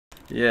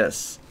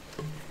Yes.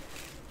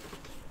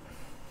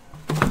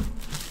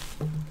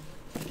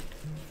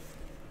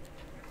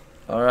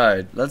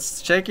 Alright,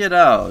 let's check it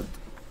out.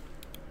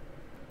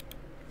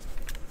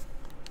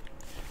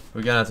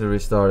 We're gonna have to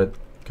restart it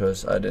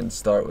because I didn't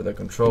start with a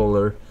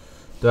controller.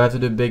 Do I have to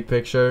do big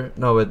picture?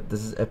 No, but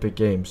this is Epic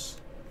Games.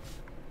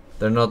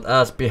 They're not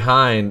as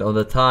behind on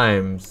the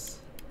times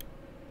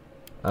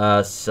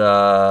as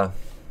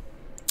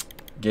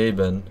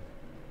Gaben.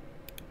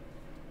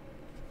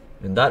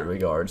 In that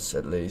regards,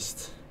 at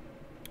least.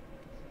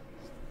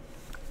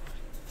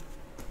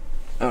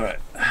 Alright.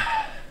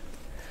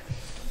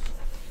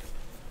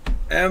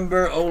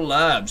 Ember O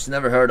Labs,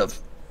 never heard of.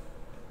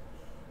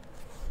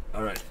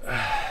 Alright.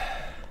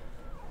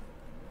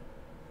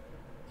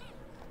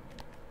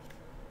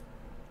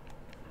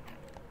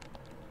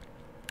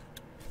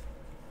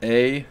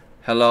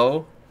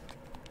 Hello?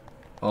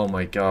 Oh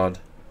my god.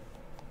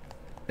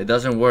 It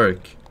doesn't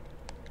work.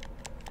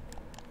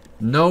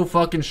 No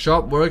fucking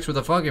shop works with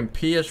a fucking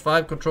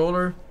PS5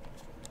 controller?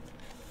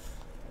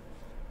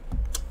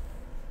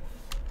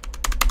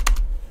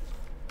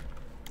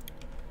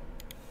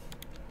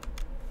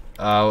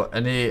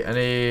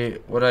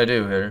 What do I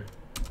do here?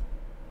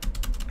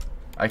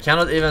 I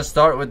cannot even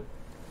start with...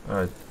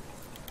 Alright.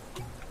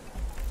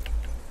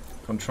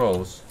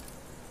 Controls.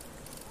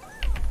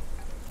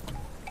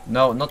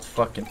 No, not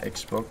fucking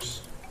Xbox.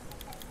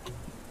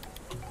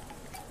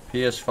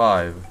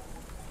 PS5.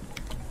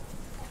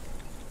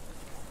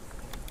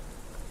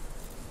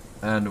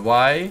 And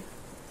why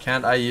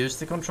can't I use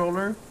the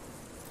controller?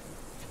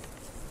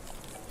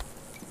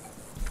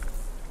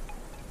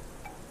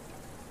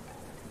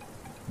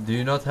 Do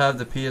you not have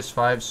the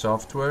PS5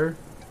 software?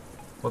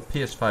 What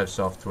PS5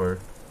 software?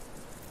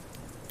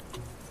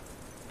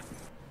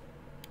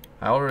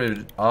 I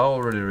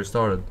already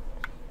restarted.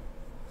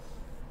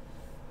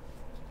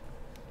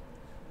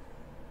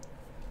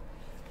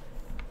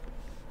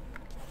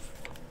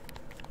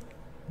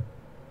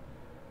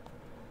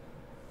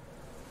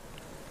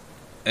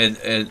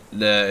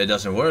 It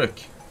doesn't work.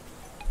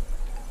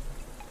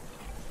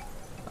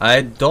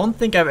 I don't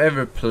think I've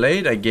ever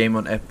played a game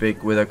on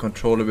Epic with a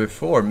controller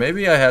before.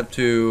 Maybe I have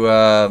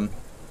to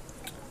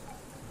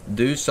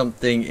do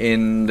something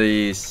in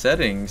the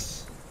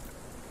settings.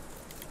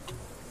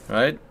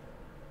 Right?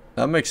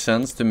 That makes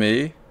sense to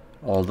me.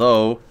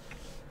 Although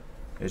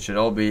it should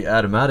all be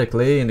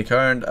automatically in the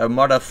current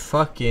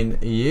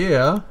motherfucking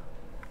year.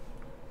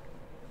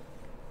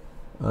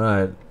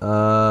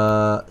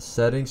 Alright,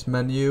 settings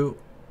menu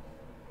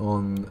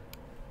on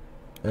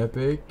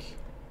Epic.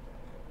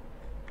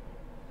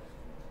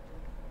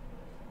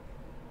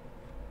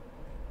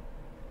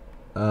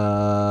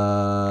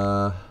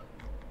 I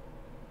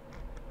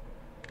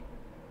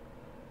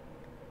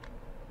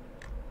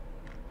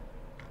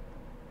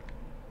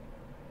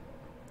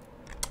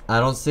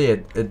don't see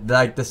it. It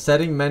like the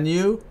setting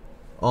menu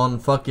on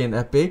fucking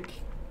Epic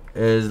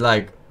is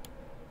like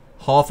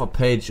half a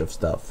page of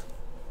stuff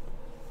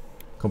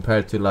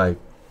compared to like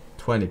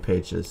 20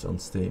 pages on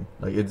Steam.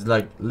 Like it's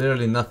like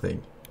literally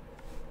nothing.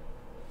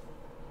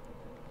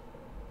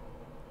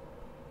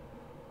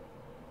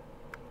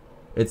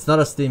 It's not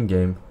a Steam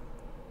game.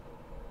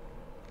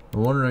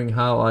 I'm wondering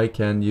how I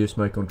can use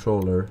my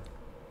controller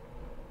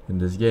in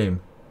this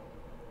game.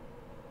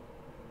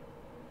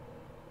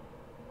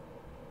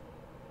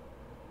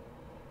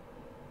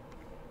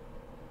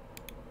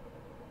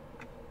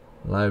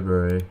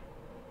 Library.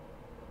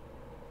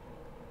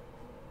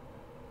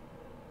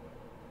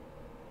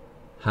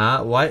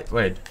 Huh? Why?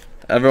 Wait.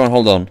 Everyone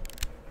hold on.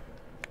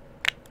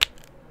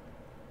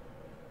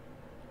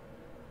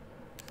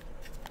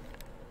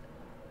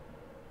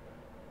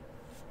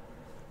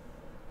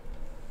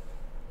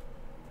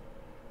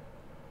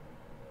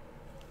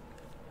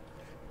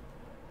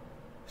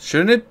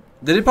 Shouldn't it?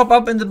 Did it pop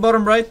up in the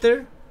bottom right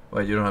there?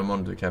 Wait, you don't have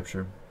monitor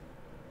capture.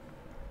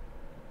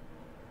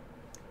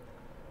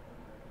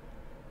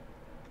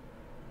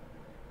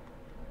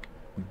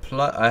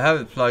 I have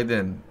it plugged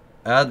in.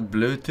 Add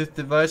Bluetooth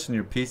device on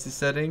your PC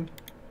setting.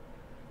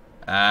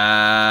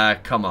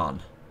 Come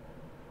on.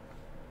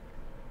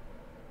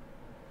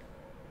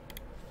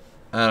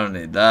 I don't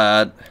need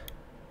that.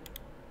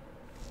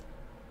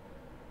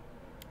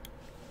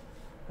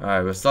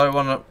 Alright, we'll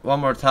start one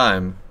more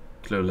time.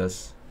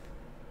 Clueless.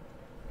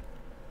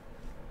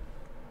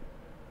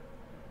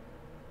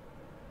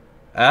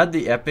 Add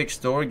the Epic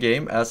Store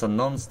game as a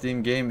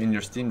non-Steam game in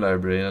your Steam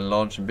library and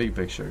launch in big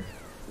picture.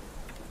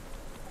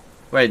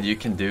 Wait, you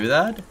can do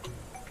that?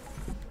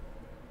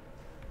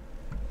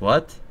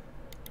 What?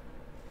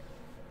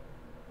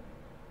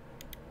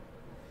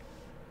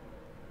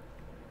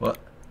 What?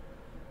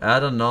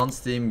 Add a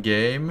non-Steam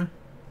game?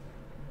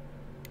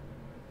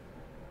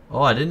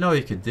 Oh, I didn't know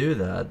you could do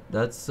that.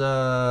 That's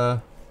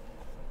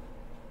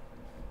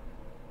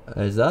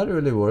is that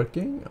really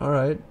working?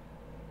 Alright.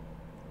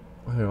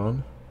 Hang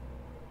on.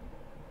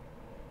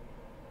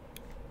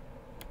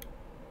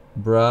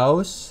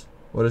 Browse.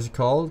 What is it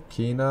called?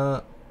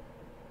 Kina.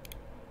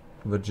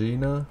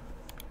 Vagina.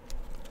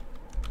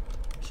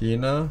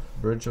 Kina.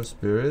 Bridge of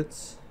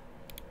Spirits.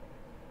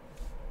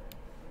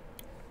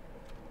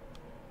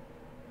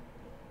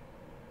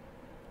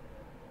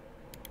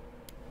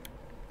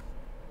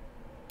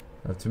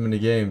 have too many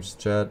games,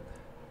 chat.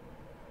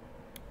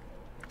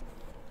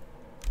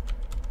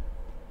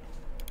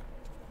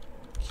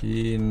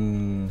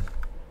 Keen.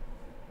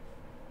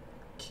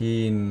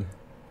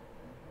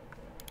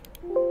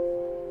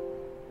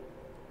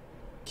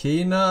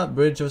 Kina,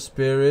 Bridge of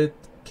Spirit,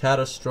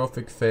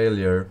 catastrophic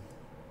failure.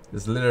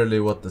 Is literally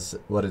what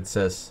it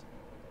says.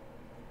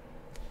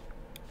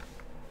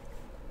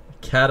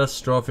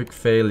 Catastrophic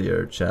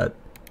failure, chat.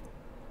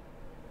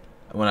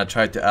 When I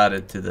tried to add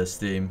it to the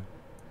Steam.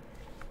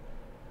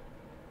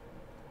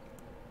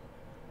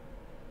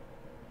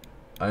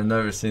 I've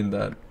never seen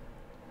that.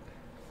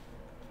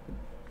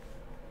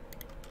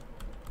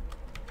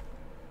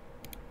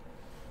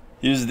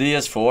 Use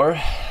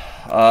DS4.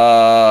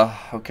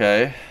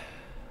 Okay.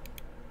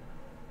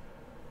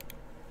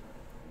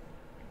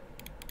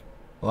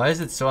 Why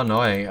is it so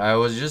annoying? I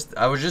was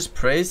just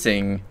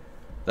praising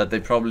that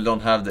they probably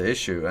don't have the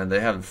issue, and they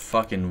have a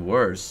fucking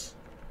worse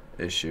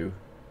issue.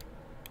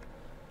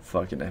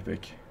 Fucking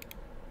epic.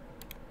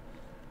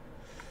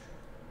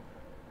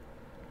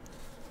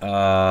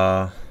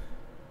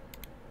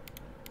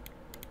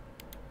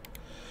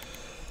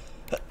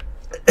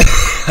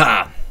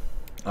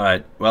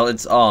 Alright, well,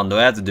 it's on. Do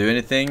I have to do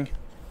anything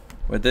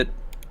with it?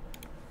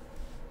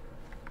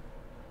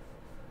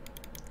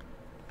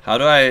 How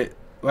do I...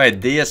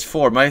 Wait,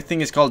 DS4. My thing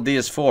is called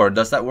DS4.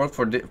 Does that work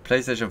for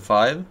PlayStation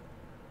 5?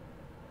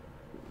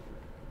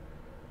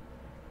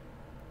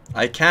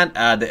 I can't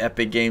add the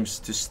Epic games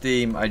to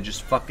Steam. I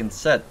just fucking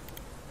said.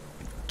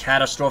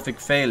 Catastrophic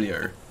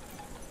failure.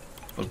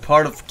 What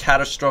part of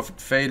catastrophic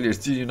failures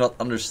do you not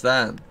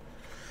understand?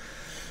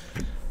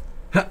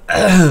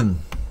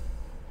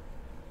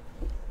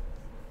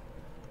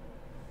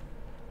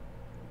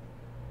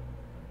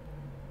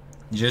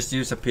 Just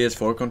use a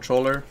PS4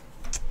 controller?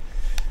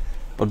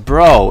 But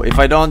bro, if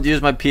I don't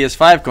use my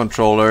PS5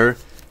 controller,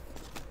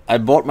 I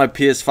bought my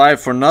PS5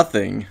 for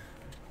nothing.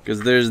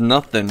 Because there's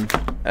nothing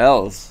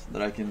else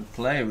that I can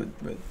play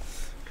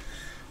with.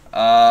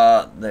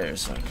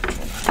 There's a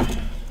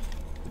controller.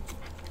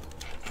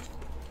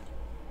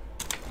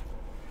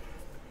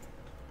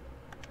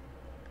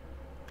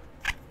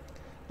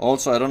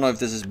 Also, I don't know if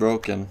this is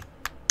broken.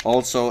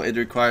 Also, it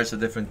requires a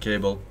different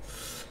cable.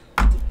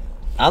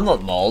 I'm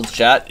not mold,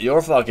 chat.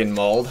 You're fucking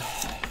mold.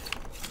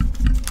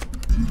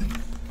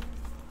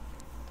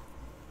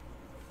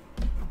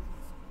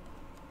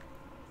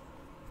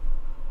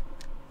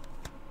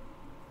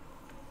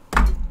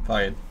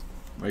 Fine.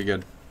 Very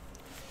good.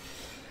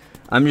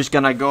 I'm just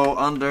gonna go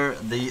under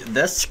the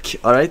desk,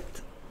 alright?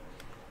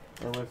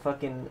 And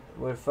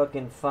we're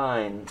fucking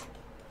fine.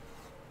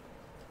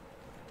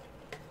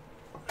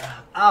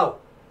 Ow!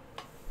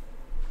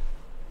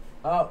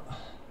 Oh.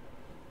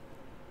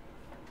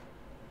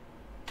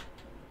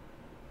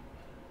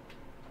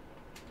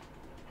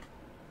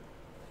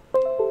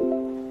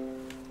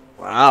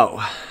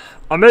 Wow.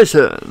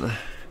 Amazing.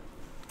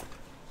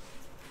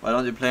 Why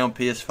don't you play on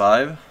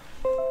PS5?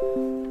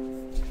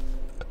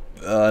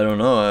 I don't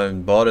know. I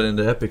bought it in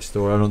the Epic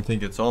store. I don't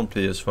think it's on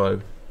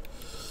PS5.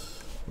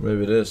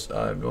 Maybe it is.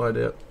 I have no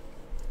idea.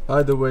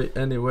 Either way,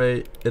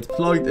 anyway, it's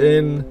plugged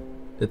in.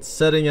 It's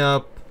setting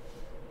up.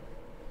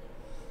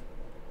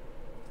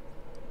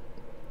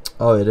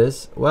 Oh, it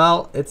is?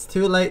 Well, it's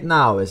too late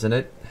now, isn't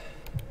it?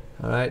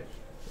 Alright,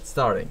 it's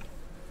starting.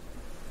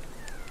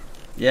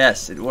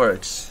 Yes, it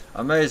works.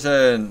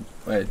 Amazing.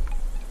 Wait.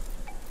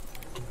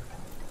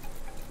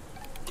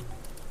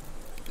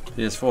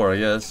 PS4, I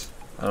guess.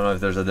 I don't know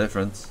if there's a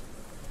difference.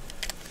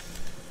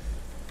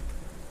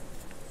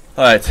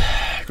 Alright,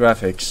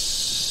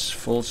 graphics.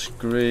 Full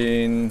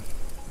screen.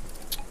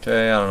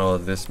 Okay, I don't know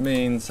what this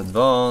means.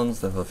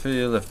 Advanced, depth of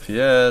field,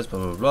 FPS, blah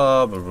blah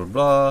blah, blah blah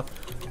blah.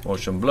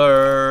 Motion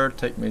blur,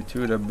 take me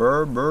to the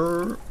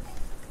burr.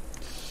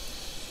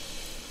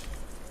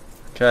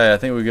 Okay, I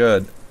think we're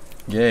good.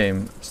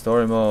 Game,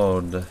 story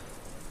mode.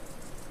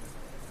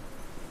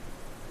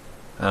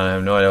 I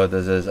have no idea what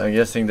this is. I'm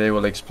guessing they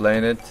will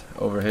explain it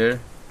over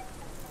here.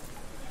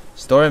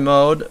 Story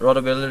mode, rod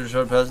ability to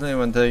short passively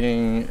when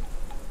taking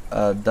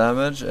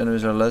damage.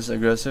 Enemies are less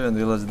aggressive and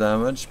deal less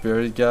damage.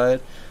 Spirit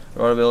guide,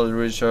 rod ability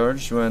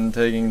recharge when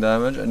taking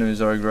damage.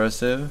 Enemies are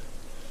aggressive.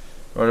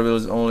 Rod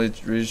ability is only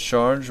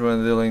recharge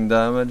when dealing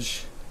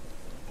damage.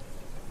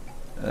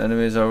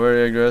 Enemies are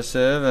very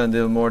aggressive and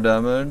deal more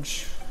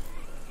damage.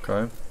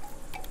 Okay.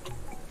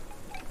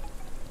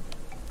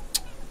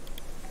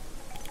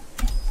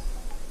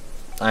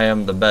 I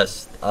am the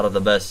best out of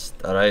the best,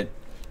 alright?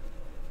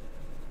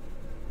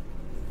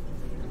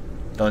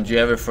 Don't you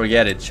ever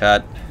forget it,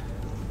 chat.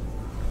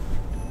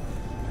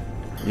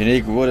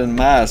 Unique wooden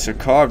masks are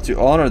carved to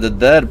honor the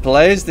dead,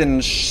 placed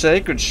in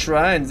sacred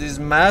shrines. These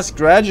masks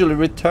gradually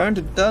return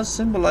to dust,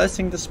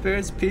 symbolizing the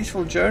spirit's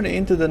peaceful journey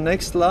into the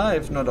next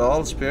life. Not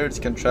all spirits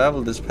can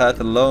travel this path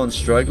alone,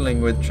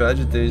 struggling with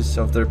tragedies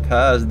of their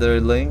past. They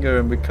linger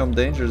and become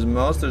dangerous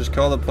monsters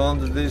called upon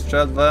to these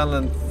trapped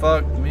violent.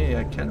 Fuck me,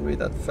 I can't read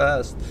that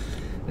fast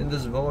in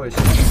this voice.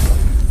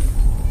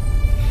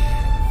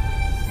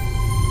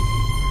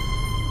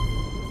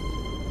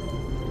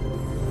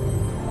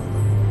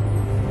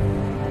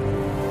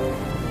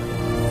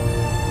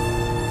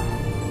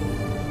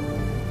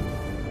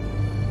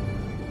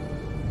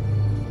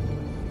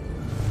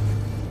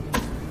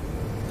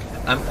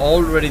 I'm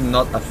already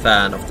not a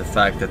fan of the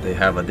fact that they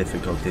have a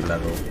difficulty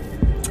level.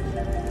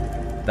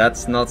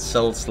 That's not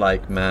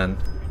Souls-like, man.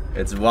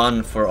 It's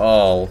one for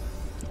all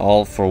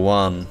for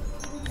one.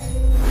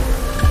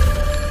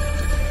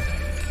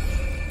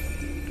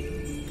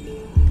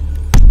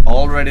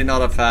 Already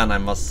not a fan, I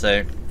must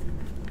say,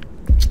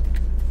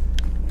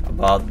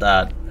 about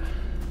that.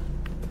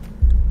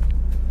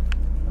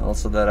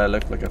 Also that I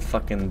look like a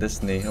fucking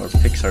Disney or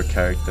Pixar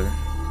character.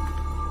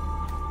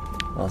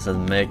 Also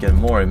make it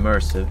more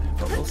immersive,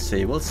 but we'll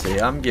see, we'll see.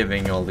 I'm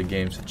giving all the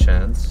games a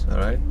chance,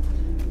 alright?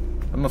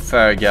 I'm a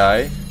fair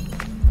guy.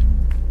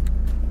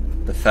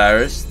 The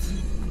fairest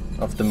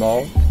of them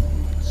all,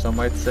 some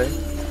might say.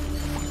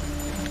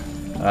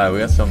 Alright, we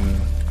got some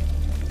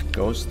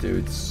ghost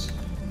dudes.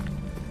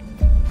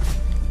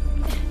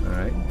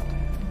 Alright,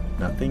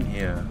 nothing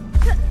here.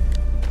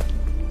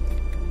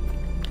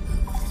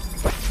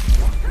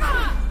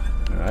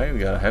 Alright, we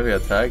got a heavy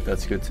attack,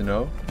 that's good to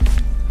know.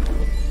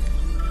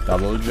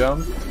 Double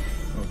jump,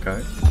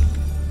 okay.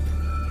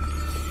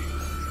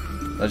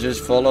 Let's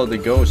just follow the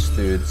ghost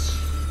dudes.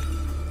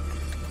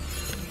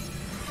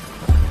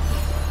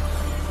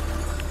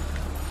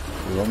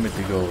 You want me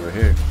to go over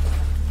here?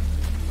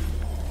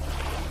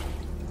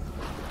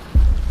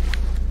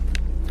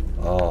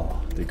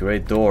 Oh, the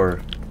great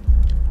door.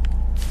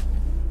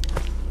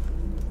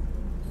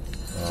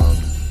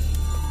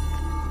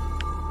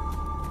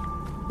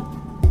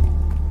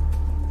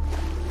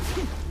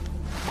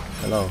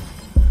 Hello.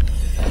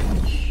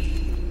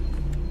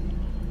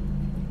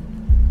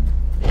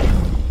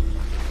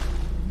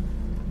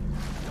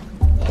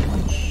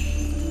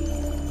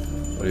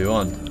 What do you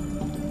want?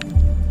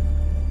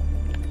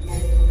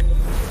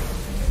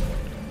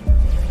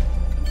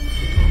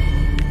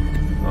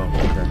 Oh,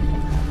 okay.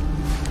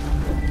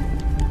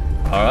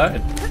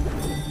 Alright.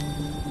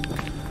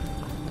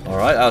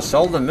 Alright, I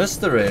solved the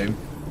mystery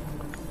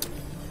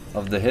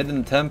of the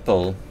hidden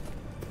temple.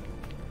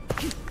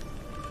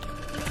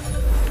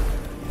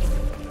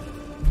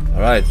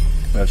 Alright,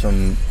 we have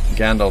some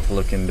Gandalf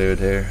looking dude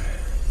here.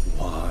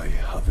 Why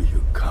have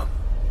you come?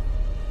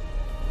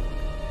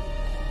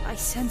 I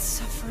sense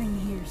suffering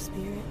here,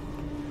 Spirit.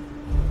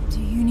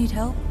 Do you need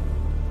help?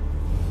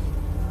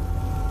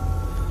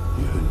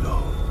 You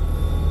know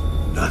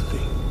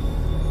nothing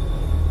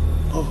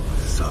of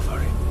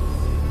suffering.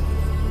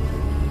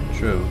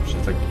 True,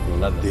 she's like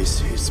 11.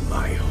 This is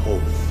my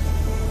home.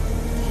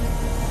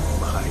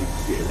 My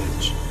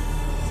village.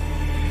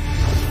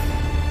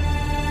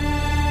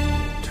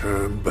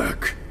 Turn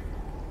back,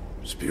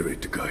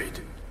 Spirit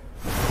Guide.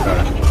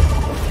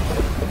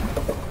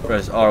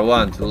 Press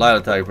R1 to light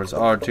attack, press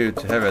R2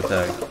 to heavy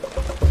attack.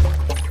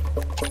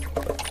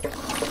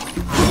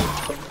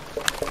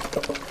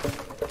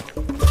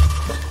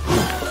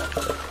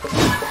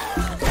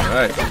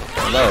 Alright,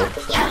 hello.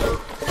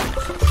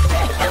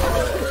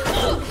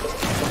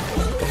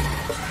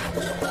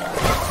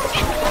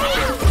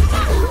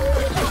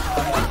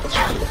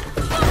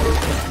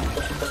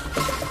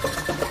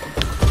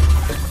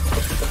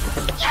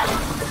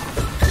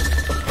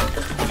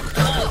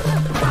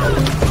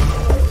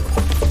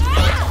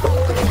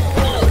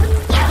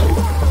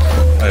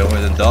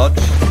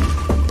 Dodge?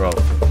 Bro.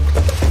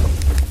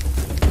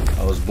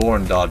 I was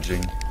born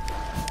dodging.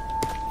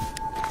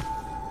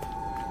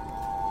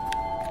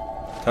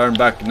 Turn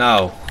back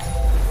now.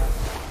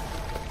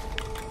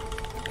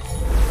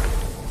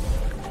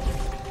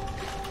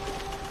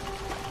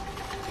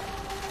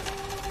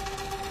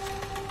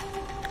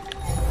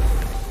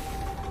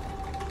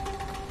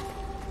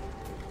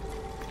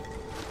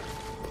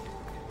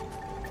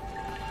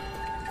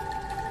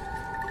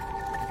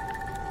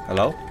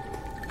 Hello?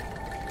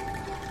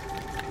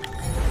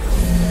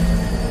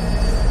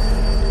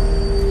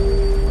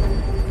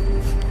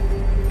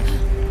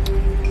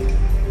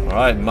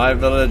 Alright, my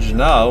village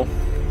now.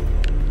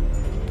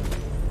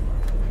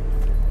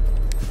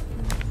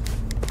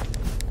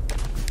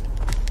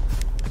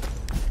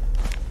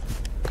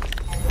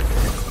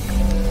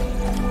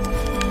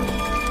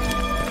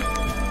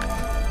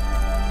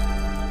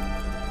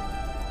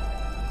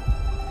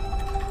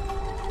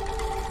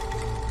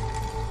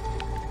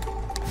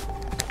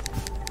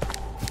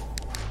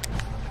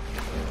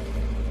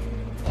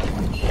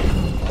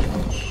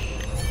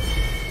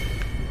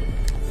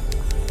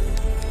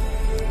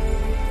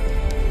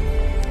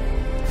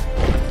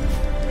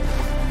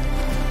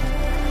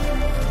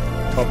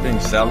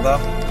 Zelda.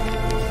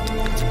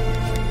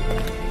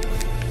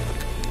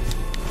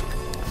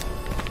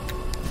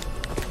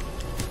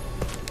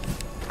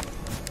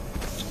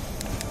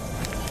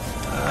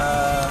 I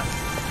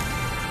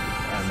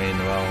mean,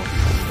 well,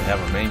 they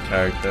have a main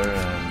character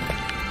and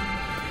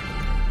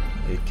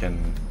he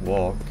can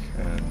walk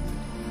and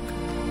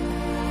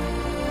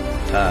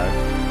attack.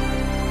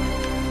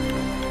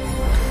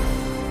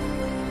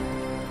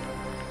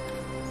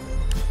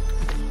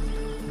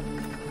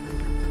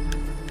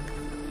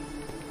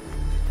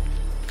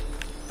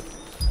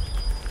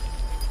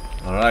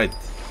 Alright.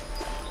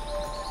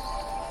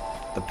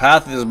 The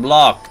path is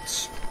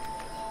blocked.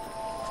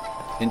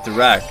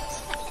 Interact.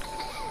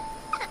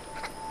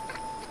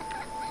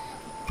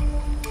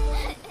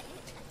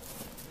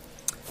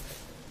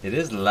 It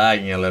is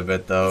lagging a little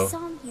bit I though.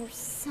 saw him here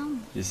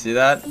somewhere. You see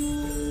that?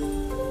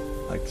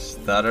 Like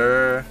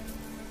stutter.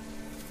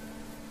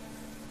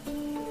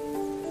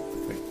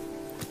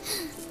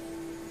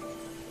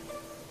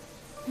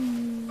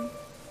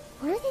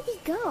 Where did he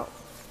go?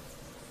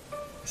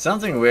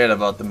 Something weird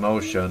about the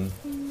motion.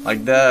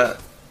 Like the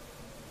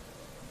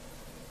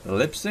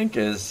lip sync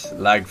is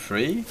lag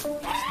free,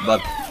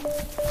 but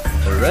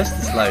the rest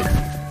is like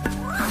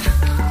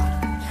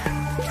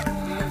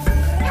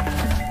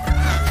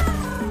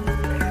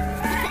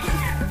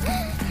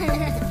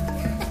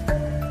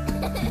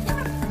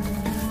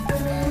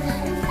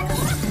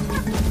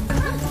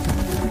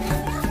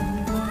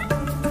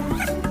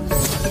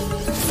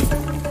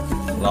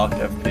lock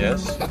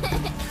FPS.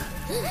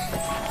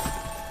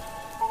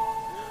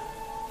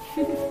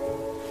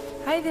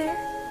 Hi there.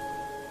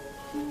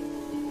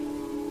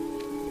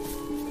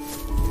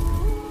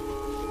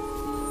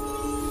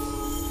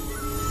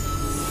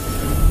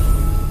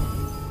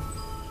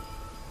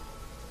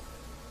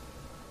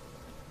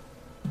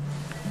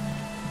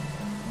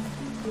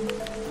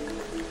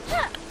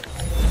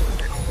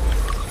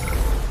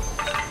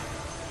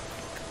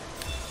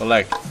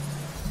 Collect.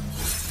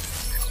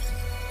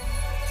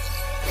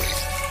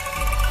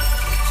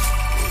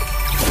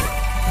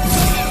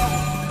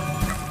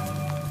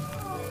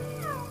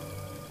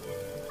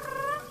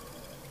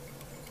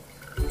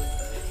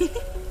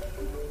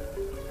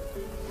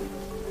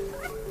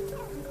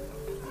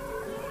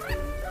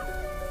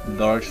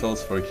 Dark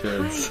Souls for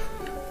kids.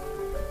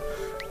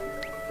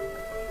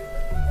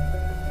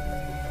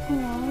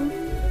 Oh,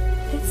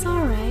 it's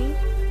alright.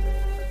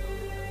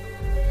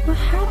 What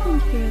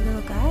happened here,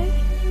 little guy?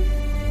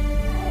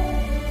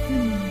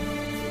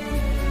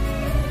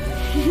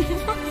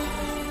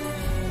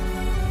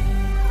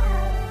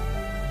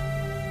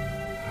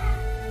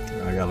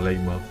 I got leg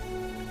muff.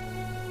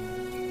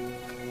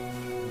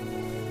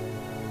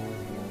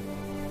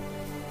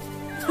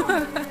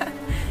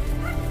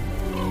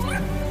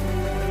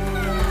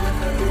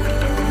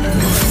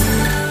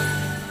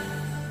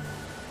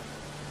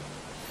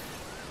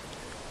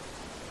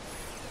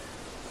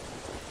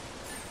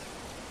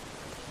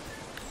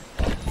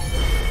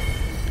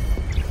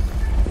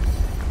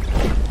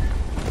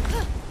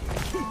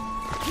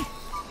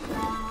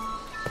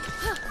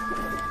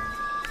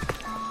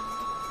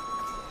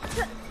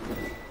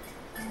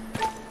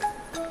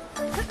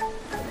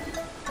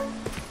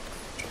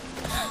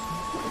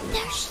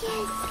 There she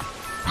is.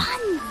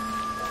 Run!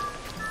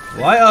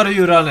 Why are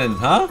you running,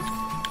 huh?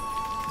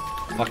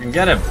 Fucking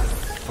get him.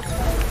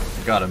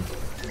 Got him.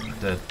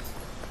 Dead.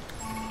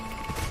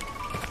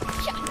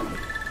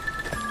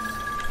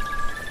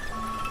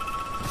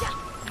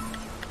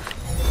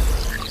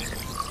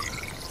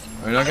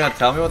 Are you not gonna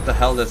tell me what the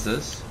hell this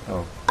is?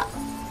 Oh.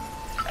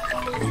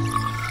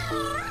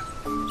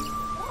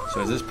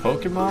 So is this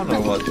Pokemon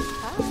or what?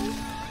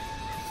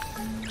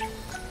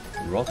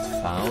 Rot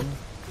found?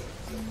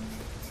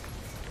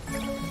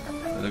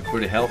 They look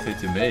pretty healthy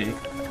to me.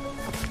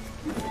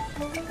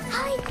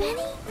 Hi,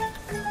 Benny.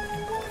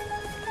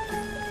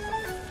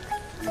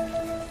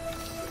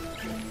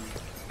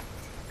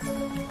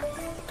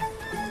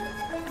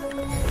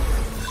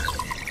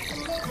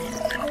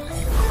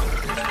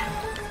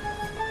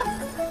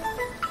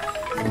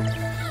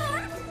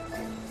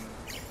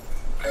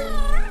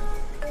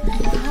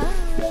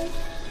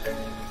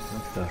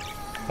 What the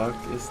fuck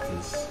is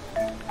this?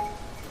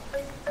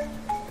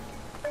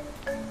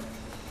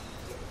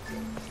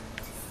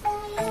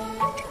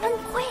 Run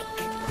quick.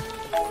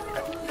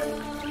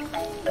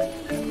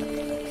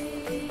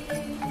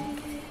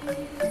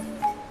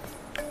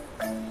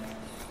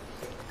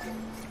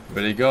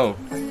 Where'd he go?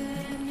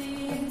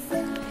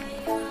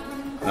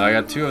 I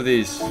got two of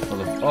these.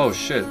 Oh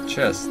shit,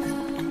 chest.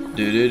 Do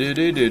do do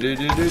do do do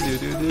do do do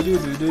do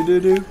do do do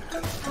do.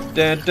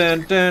 Dun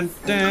dun dun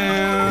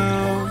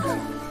dun.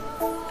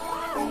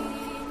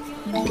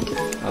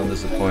 I'm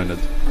disappointed.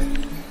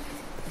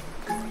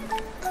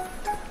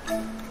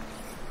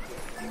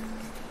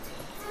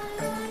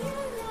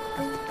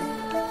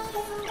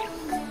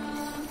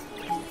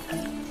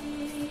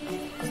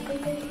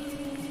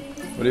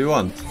 What do you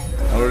want?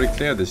 I already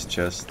cleared this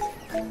chest.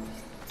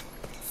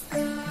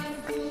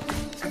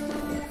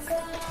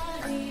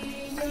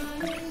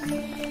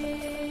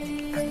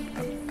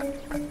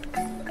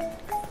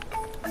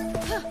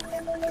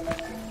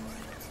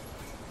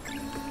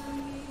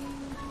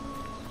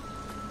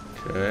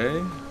 Okay,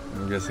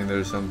 I'm guessing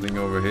there's something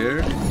over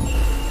here.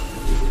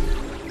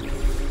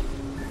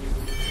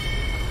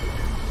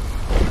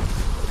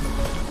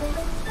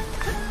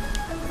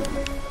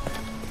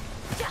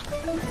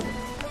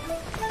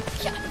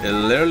 It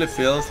literally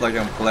feels like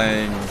I'm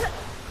playing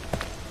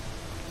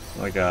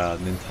like a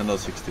Nintendo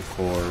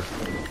 64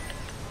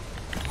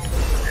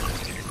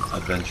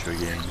 adventure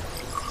game.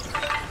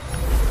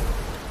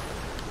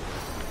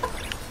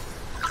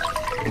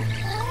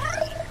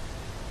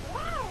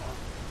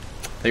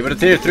 Thank you for the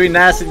tier 3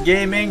 Nasty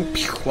Gaming.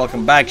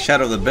 Welcome back,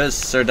 Shadow of the Abyss.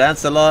 Sir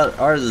Dancelot,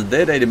 ours is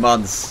dead 80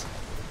 months.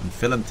 And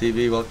Film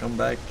TV, welcome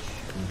back.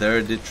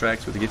 Dirty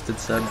Tracks with a gifted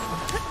sub.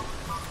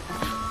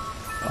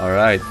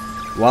 Alright,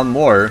 one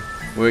more.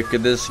 Where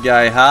could this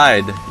guy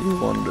hide, you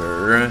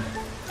wonder?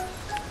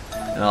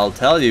 And I'll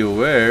tell you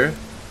where.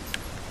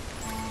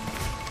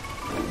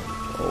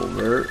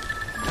 Over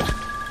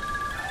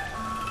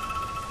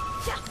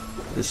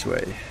this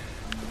way.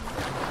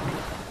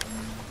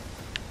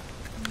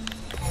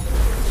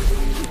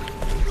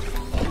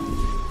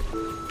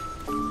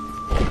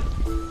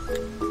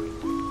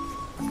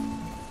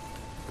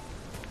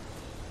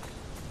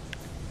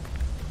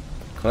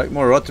 Collect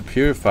more rot to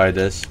purify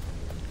this.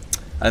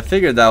 I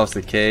figured that was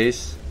the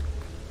case,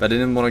 but I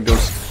didn't want to go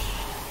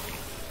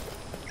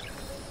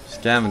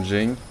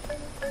scavenging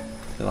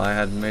till I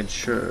had made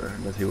sure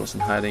that he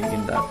wasn't hiding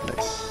in that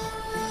place.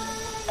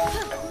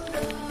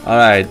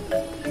 Alright,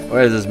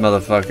 where is this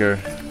motherfucker?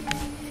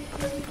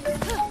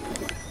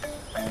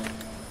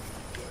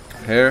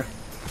 Here?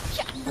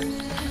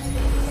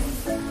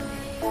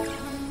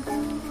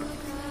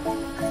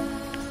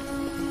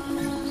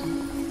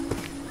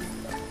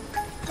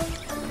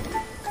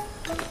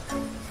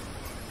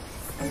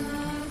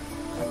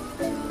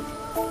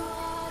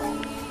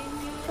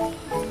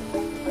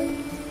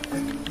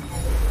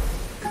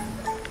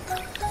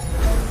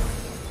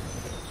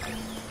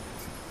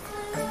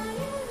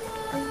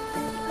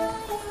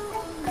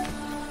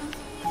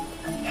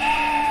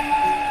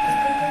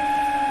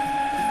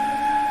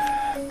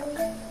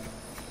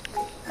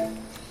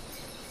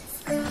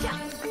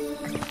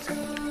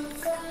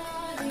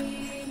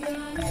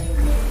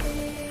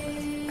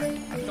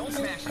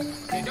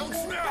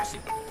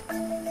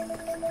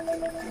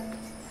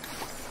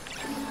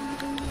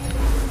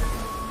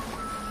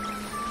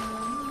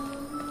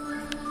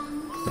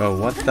 Bro,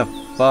 what the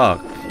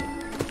fuck?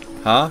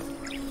 Huh?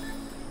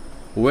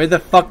 Where the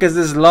fuck is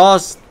this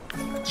lost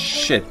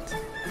shit?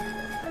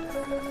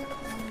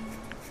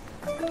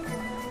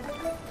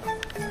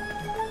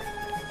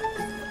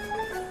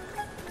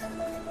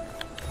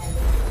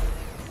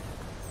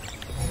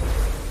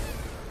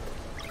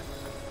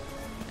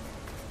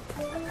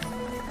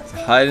 It's a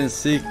hide and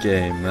seek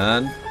game,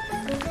 man.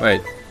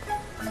 Wait.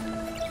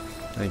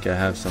 I think I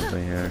have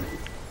something here.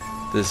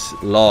 This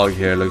log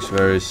here looks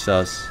very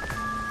sus.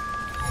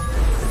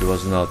 It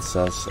was not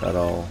sus at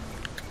all.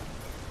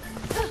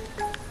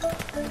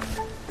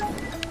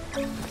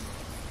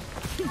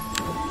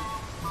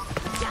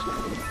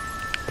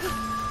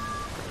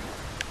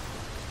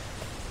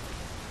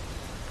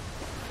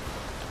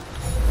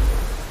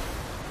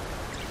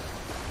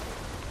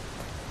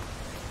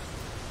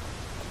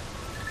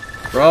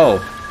 Bro,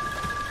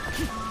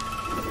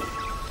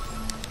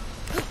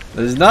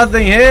 there's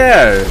nothing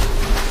here.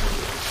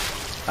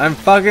 I'm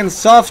fucking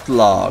soft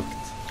locked.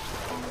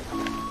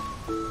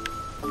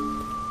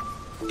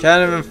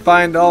 Can't even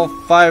find all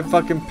 5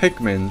 fucking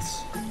Pikmins.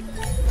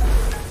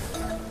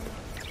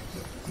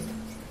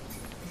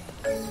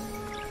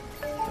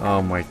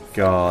 Oh my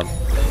god.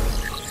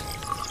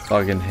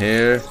 Fucking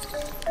here.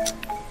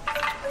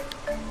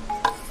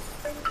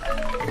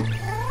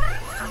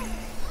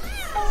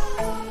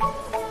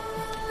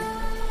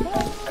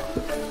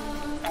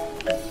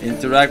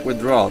 Interact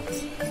with rot.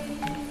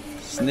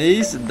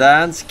 Sneeze,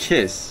 dance,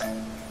 kiss.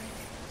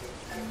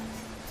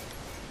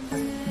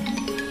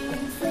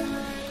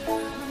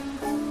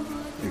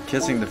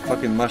 Kissing the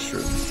fucking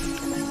mushroom.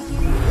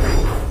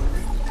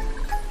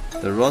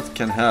 The rot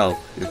can help.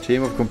 Your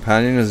team of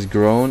companions has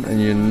grown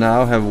and you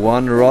now have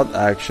 1 rot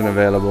action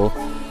available.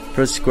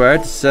 Press square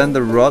to send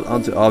the rot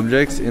onto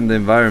objects in the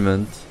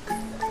environment.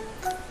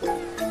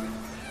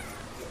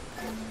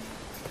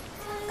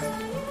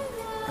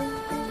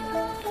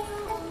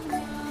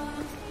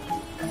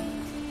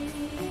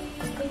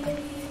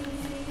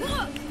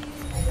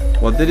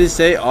 What did he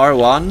say?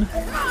 R1?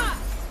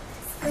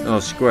 No,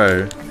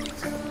 square.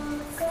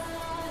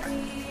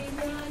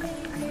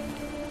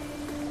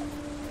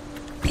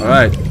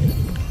 Alright.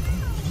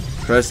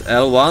 Press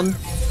L1.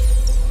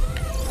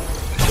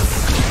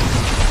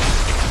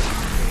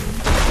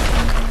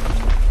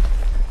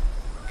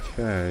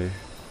 Okay.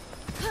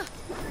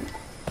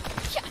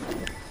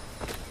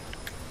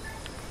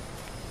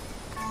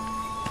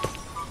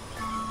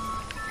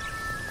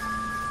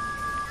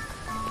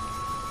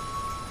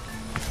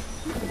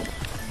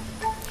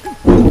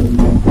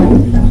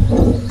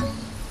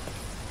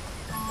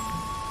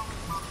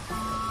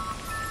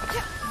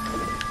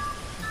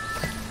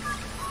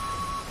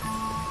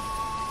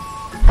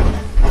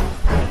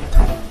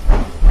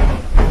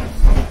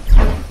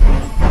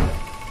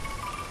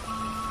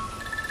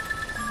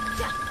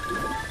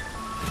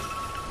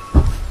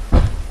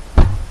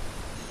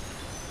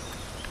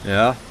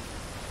 Yeah.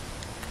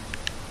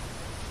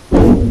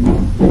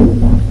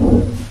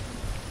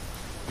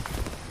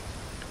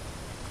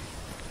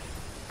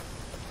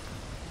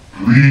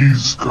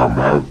 Please come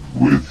out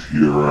with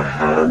your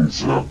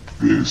hands up.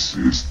 This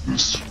is the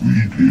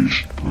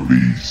Swedish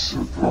Police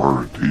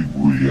Authority.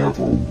 We have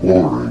a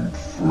warrant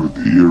for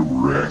the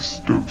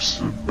arrest of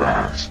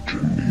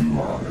Sebastian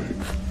Eli.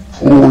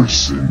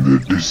 Forsen the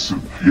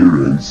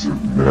disappearance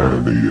of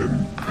Nanny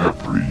and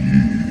Peppery.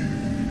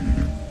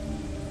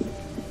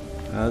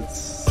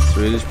 That's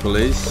Swedish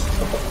police.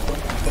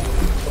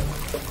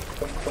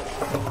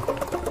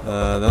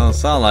 Don't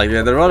sound like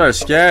it. They're rather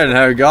scared and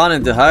have gone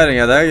into hiding.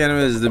 Attack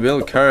enemies to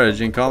build courage.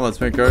 In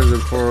combat, make courage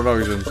before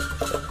reductions.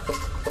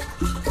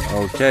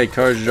 Okay,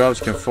 courage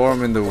drops can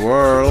form in the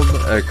world.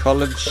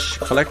 Collect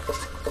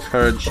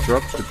courage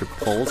drops with your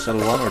pulse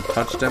L1 or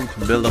touch them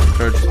to build up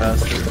courage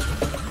faster.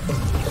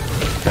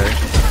 Okay.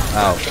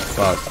 Ow,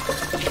 fuck.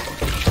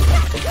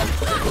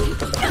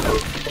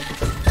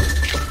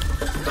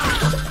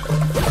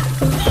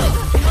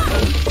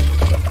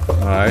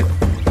 Alright.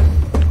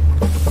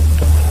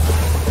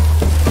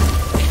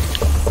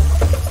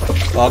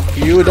 Fuck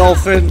you,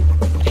 dolphin!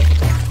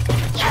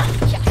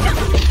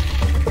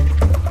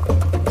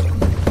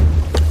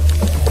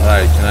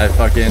 Alright, can I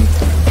fucking...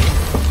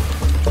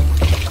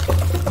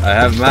 I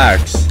have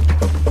max.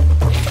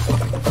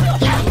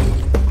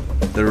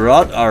 The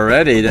rod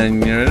already,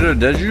 then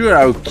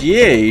you're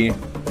okay.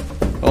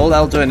 Hold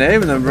out to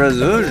enable and press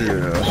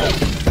Usual.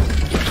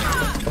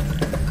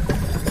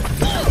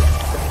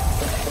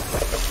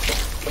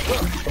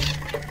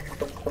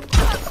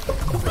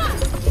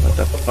 What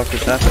the fuck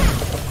is happening?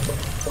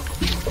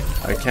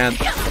 I can't.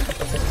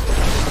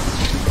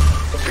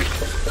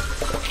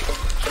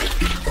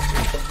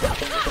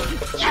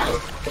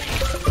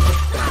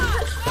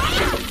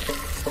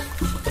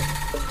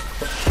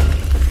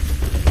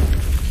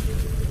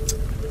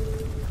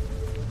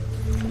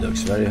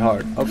 Looks very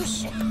hard.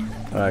 Oops.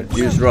 Alright,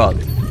 use rod.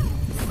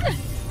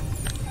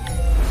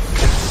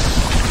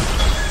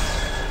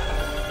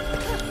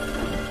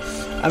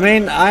 I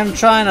mean, I'm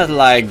trying to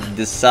like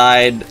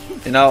decide,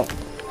 you know,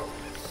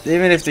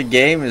 even if the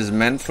game is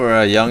meant for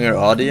a younger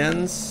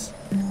audience,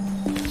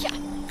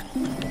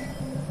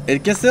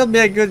 it can still be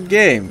a good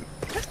game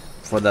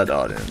for that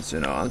audience,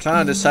 you know. I'm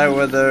trying to decide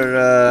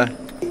whether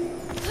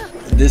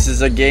this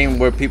is a game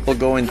where people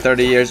go in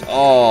 30 years,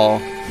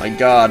 oh my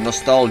god,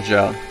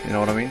 nostalgia, you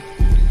know what I mean?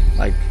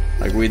 Like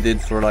we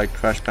did for like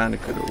Crash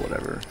Bandicoot or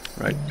whatever,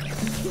 right?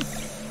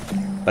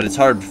 But it's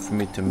hard for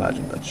me to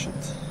imagine that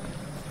shit.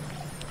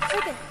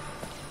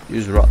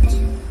 Use rods.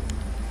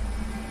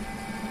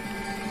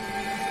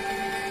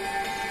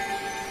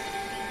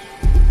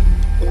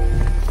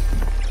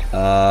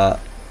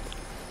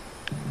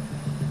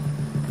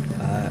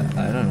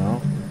 I don't know.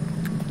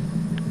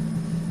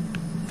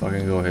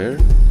 Fucking go here.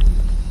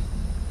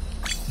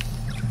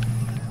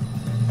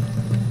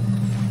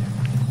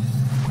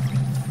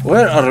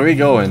 Where are we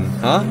going,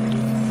 huh?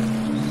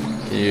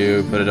 Can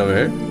you put it over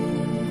here?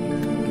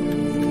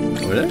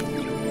 Over there?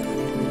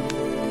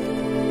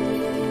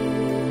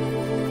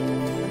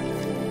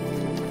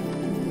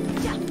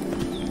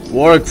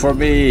 Work for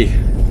me!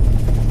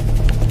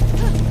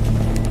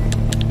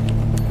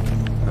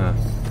 Huh.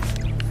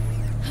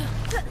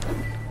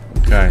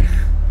 Okay.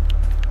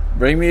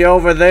 Bring me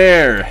over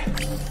there!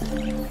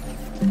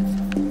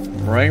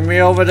 Bring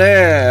me over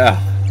there!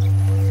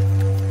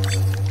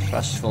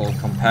 Trustful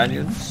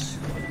companions.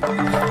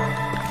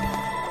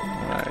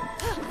 Alright.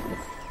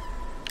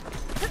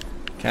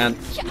 Can't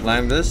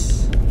climb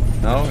this?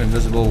 No?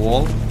 Invisible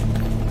wall?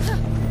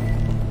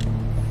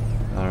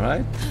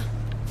 Alright.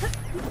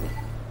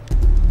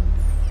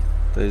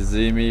 They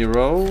see me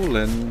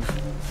rolling.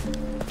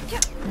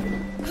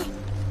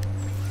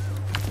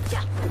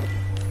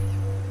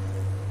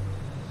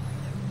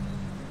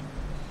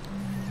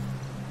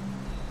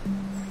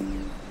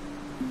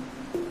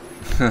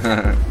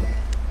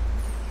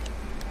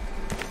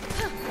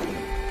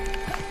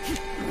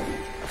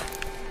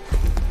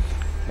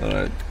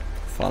 Alright,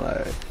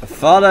 follow.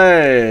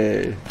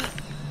 Follow!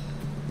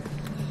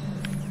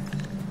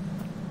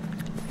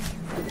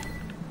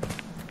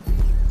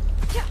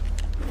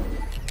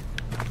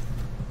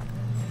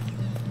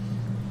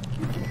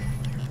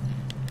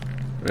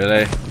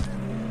 Really?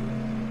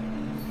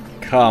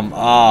 Come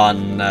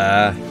on.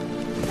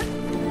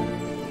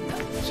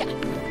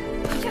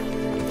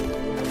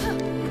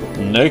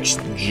 Next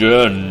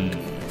gen.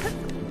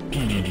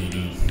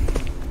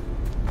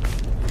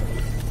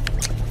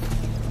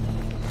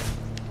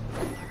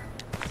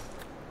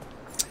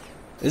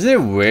 Is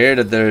it weird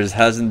that there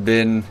hasn't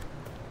been...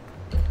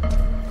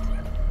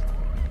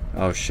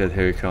 Oh shit,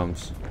 here he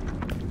comes.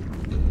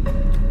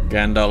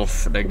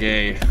 Gandalf the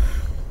gay.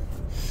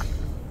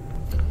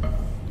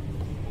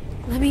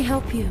 Let me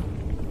help you.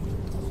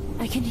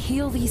 I can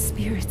heal these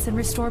spirits and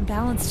restore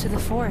balance to the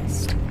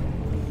forest.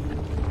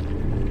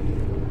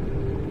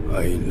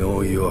 I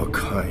know you are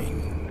kind.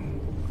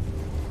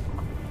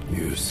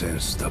 You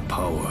sense the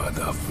power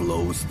that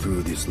flows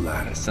through this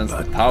land. I sense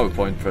the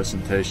PowerPoint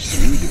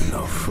presentation. You do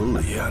not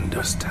fully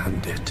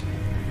understand it.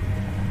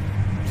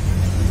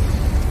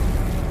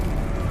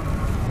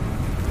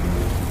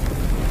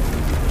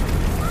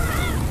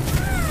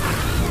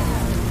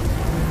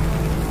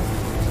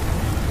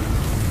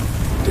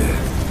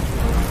 Death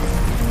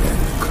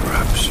and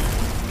corruption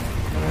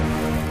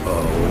are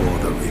all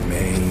that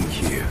remain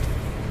here.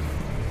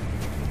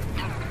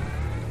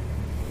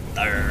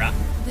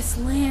 This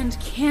land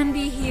can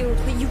be healed,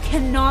 but you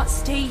cannot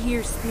stay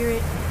here,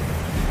 Spirit.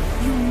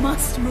 You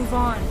must move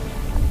on.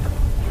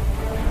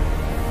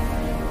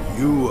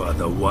 You are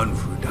the one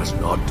who does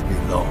not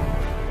belong.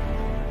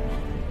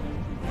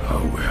 I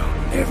will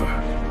never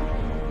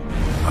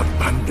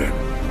abandon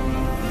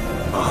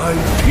my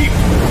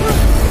people.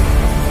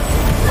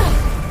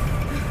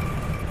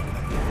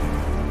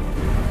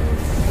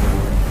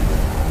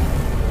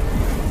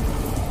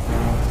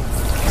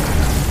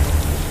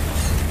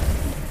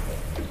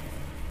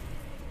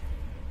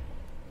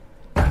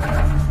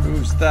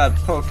 Who's that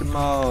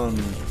Pokemon?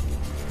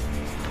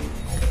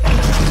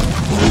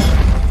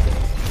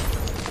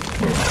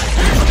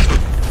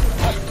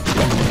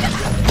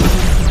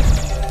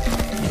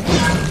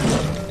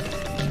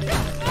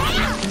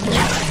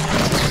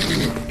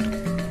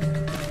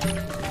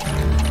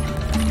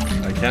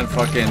 I can't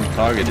fucking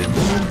target it.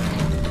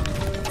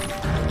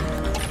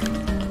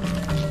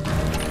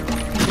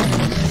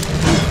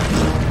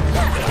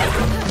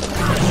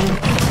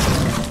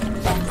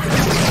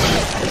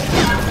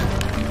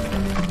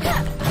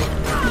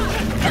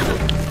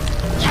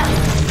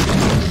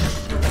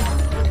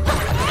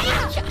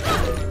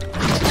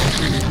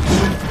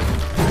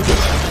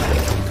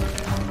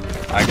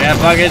 I can't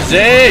fucking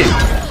see!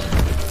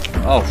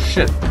 Oh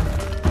shit.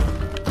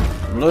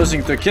 I'm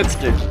losing to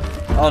Kitski.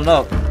 Oh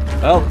no.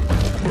 Help.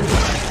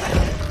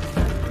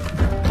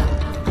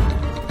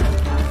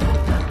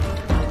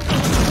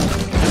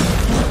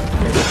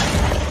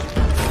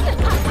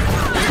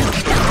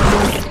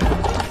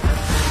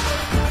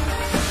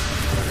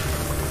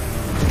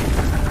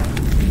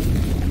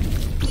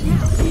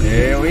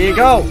 Here we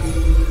go!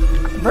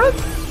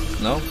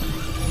 No?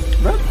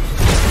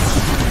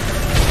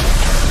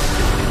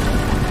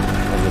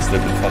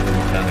 Stupid fucking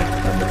mechanic,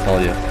 let me tell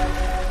you.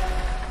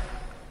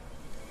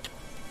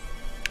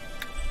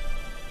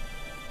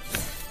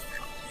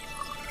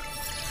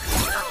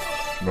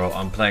 Bro,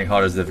 I'm playing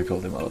hardest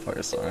difficulty,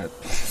 motherfuckers, alright?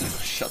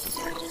 Shut up.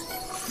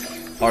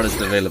 Hardest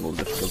available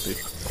difficulty.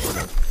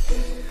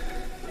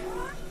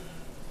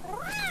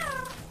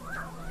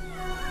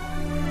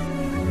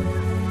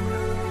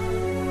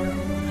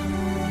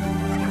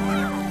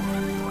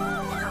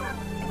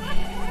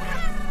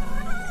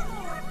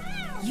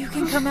 You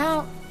can come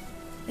out.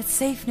 It's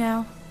safe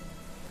now.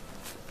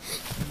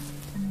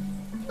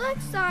 Look,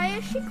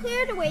 Sire, she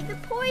cleared away the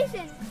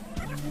poison.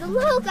 The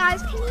little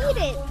guys can eat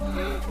it.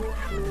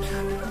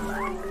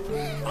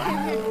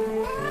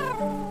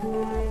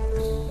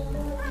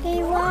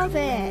 They love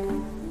it.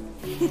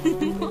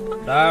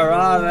 I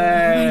love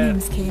My it!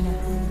 name's Kana.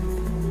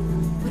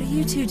 What are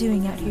you two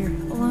doing out here,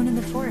 alone in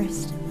the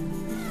forest?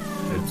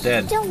 They're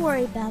dead. Don't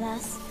worry about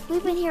us.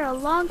 We've been here a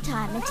long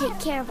time and take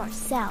care of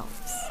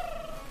ourselves.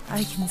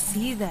 I can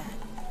see that.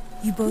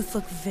 You both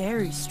look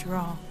very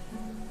strong.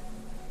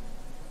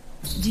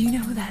 Do you know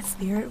who that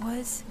spirit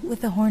was,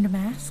 with the horned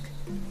mask?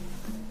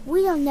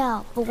 We don't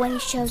know, but when he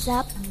shows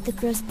up, the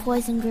girl's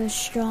poison grows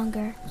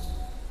stronger.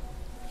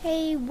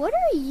 Hey, what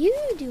are you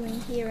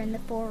doing here in the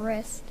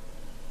forest?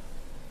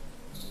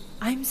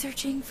 I'm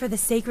searching for the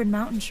sacred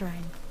mountain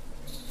shrine.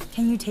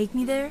 Can you take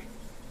me there?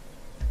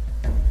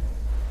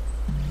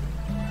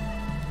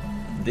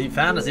 Deep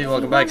Fantasy,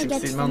 welcome back,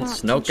 16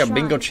 months. Snoka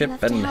Bingo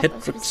Chip and Hit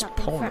with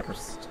Spawner.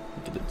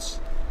 Look at this.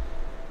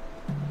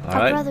 Our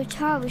Alright. brother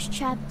Taro was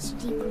trapped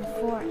deep in the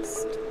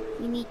forest.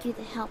 We need you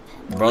to help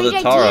him. Brother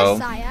Great Taro. idea,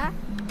 Saya.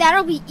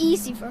 That'll be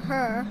easy for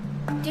her.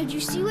 Did you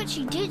see what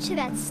she did to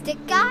that stick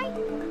guy?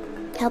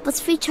 Help us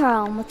free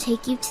Taro and we'll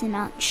take you to the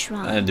mountain I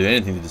shrine. didn't do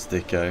anything to the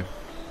stick guy.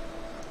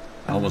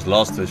 I almost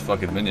lost to his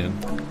fucking minion.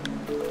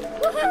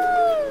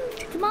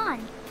 Woohoo! Come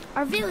on.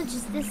 Our village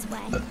is this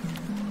way.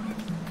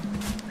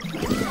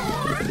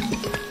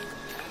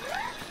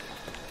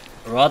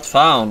 Rot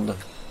found.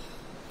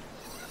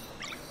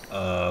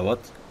 What?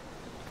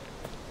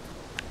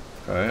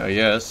 Okay, I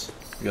guess.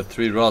 We got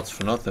 3 rods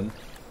for nothing.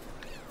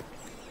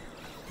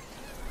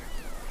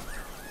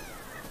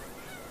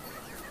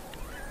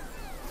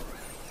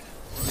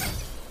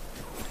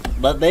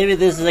 But maybe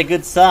this is a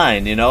good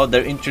sign, you know?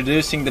 They're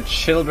introducing the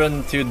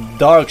children to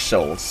Dark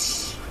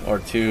Souls. Or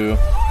to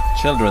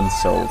Children's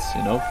Souls,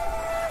 you know?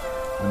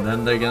 And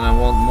then they're gonna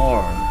want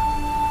more.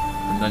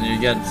 And then you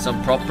get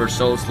some proper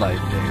Souls-like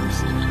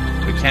games.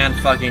 We can't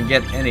fucking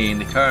get any in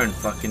the current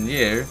fucking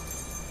year.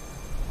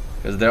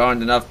 Because there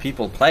aren't enough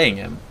people playing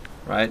him,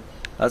 right?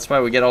 That's why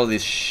we get all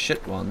these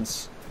shit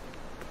ones.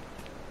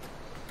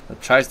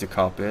 That tries to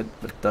copy it,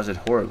 but does it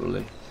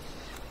horribly.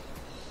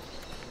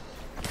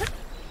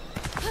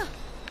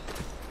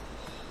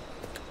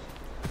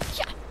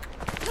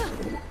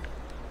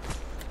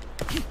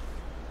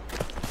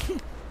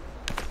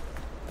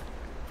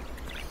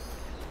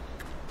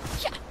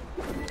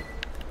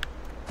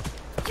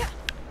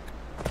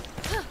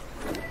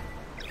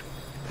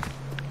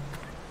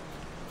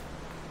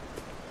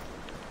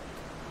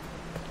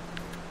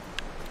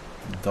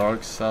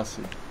 Dark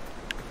Sassy.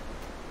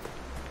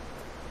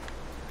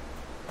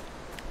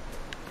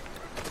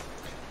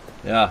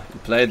 Yeah, you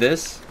play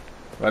this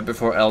right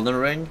before Elden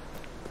Ring.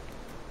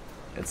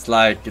 It's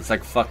like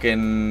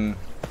fucking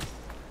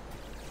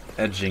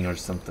edging or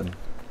something.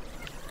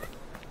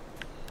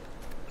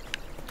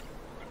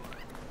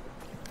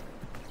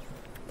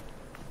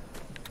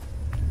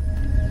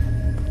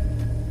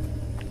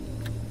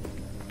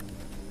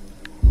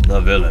 the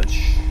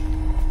village.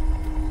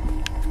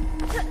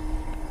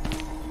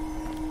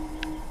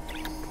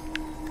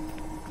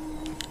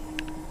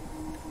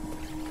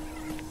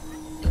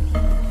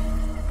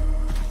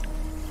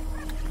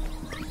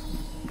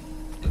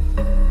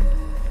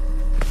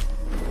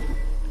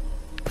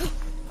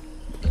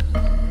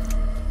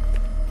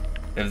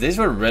 If these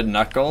were red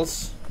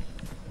knuckles,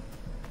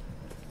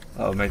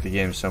 that would make the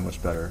game so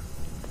much better.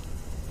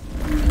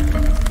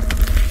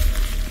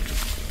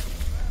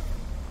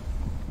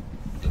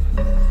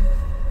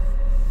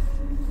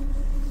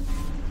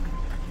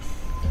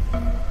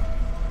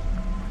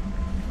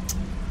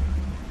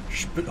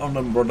 Spit on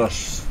them,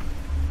 brothers.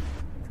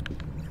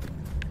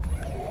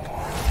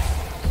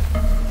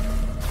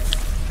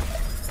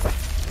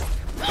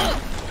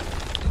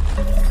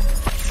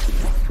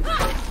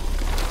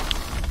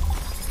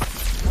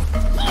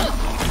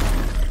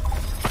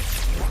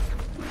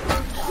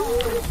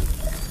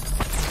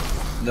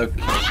 Look,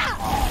 no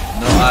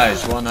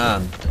eyes, one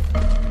hand.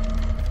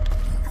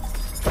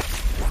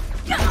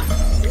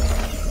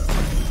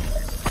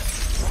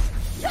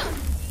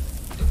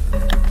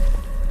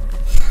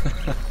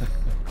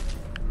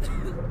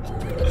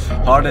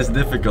 Hardest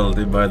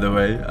difficulty, by the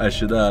way, I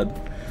should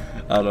add,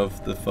 out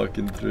of the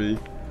fucking 3.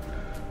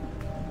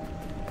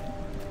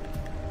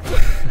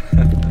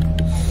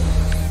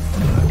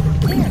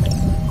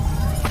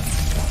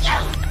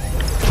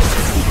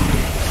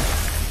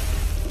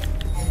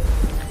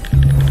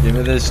 Give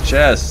me this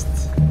chest.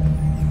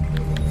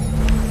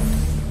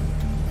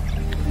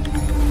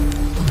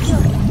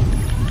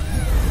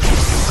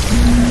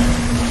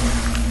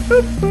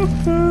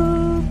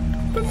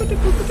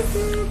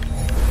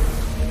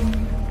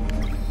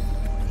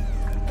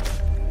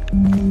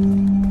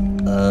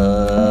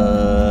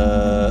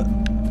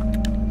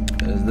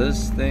 Is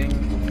this thing?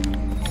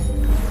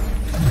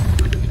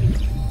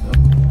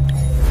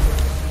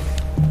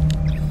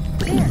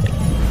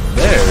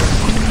 There.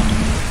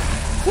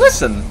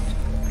 Listen.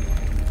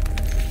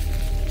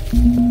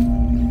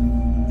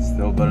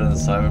 Still better than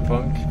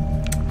Cyberpunk?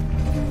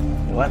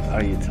 What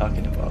are you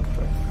talking about,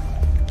 bro?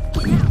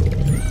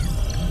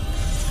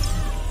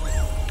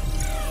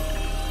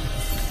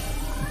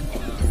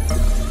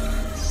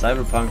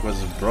 Cyberpunk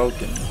was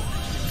broken.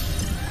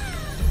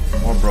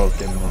 More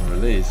broken on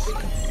release. At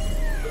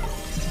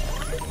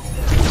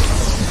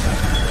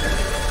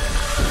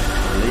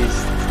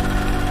least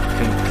I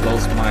can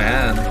close my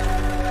hand.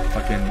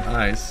 Fucking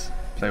eyes.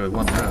 Play with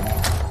one hand.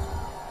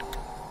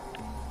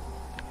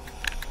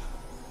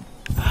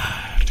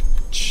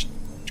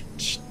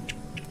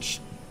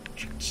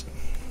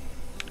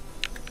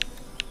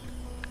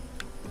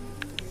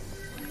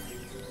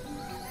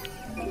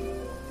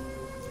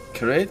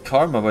 Create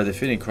karma by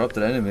defeating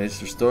corrupted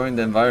enemies, restoring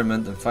the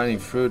environment, and finding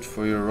fruit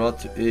for your rot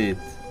to eat.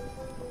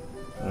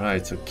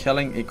 Alright, so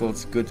killing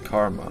equals good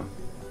karma.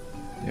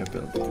 New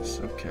abilities,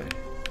 okay.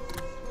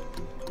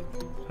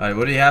 Alright,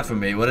 what do you have for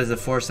me? What is the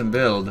Forsen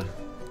build?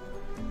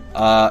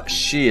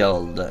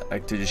 Shield.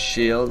 Active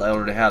shield, I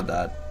already have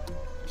that.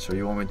 So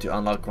you want me to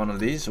unlock one of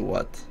these or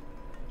what?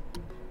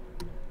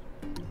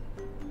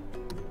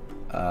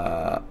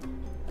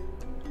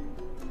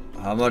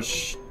 How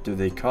much do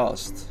they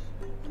cost?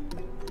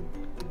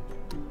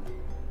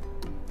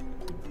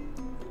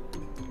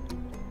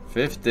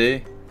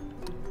 50.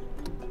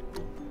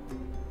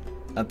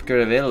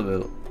 Upgrade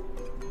available.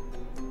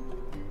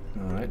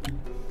 Alright.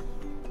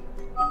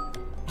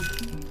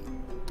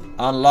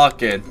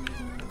 Unlock it.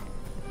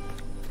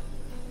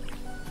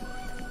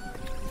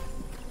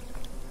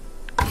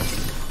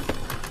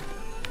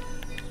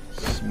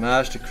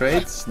 Smash the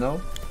crates?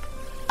 No?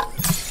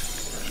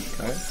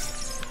 Okay.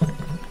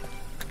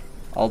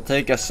 I'll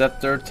take a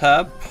scepter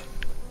tab.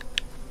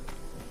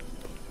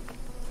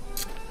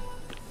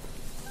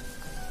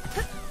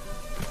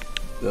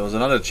 There was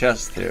another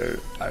chest here,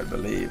 I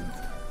believe.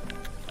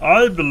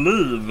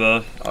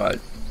 Alright.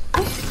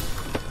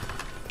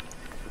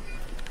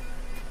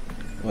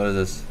 What is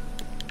this?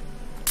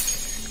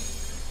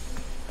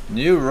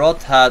 New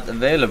rot hat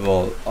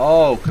available.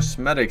 Oh,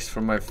 cosmetics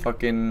for my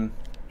fucking...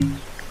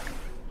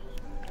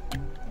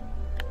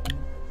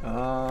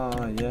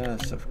 Ah,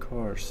 yes, of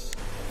course.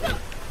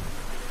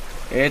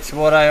 It's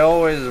what I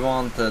always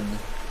wanted.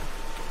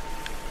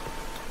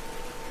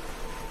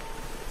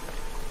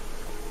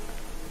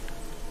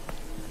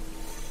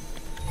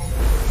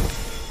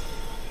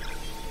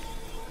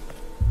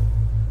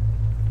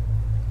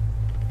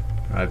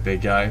 Alright,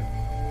 big guy.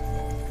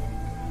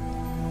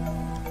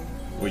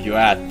 Where you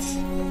at?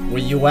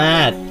 Where you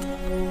at?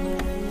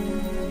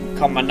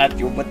 Coming at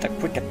you with a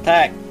quick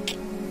attack.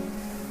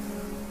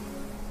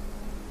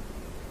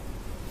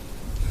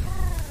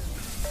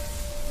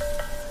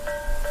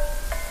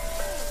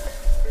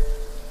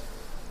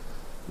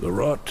 The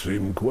rot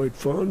seem quite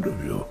fond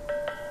of you.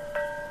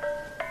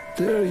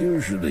 They're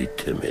usually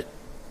timid.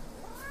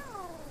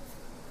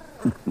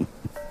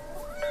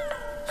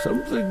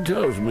 Something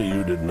tells me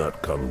you did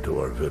not come to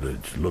our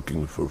village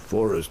looking for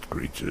forest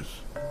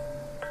creatures.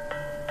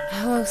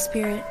 Hello,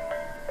 Spirit.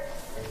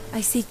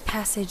 I seek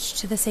passage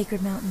to the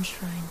sacred mountain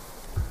shrine.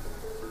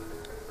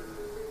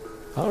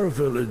 Our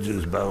village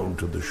is bound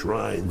to the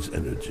shrine's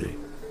energy.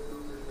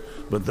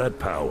 But that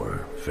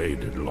power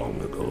faded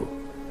long ago.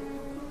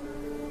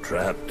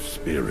 Trapped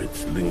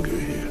spirits linger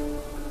here,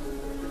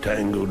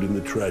 tangled in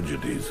the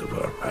tragedies of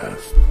our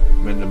past. I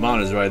mean, the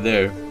mountain is right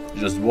there. You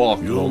just walk.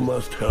 You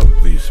must help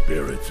these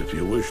spirits if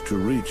you wish to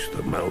reach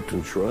the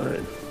mountain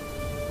shrine.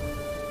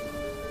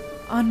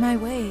 On my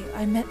way,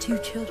 I met 2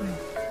 children.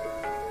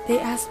 They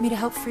asked me to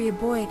help free a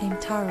boy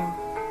named Taro.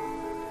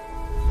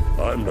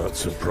 I'm not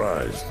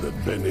surprised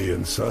that Benny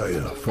and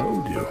Saya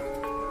found you.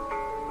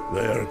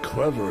 They are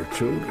clever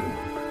children,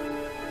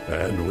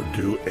 and would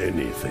do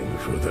anything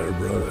for their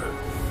brother.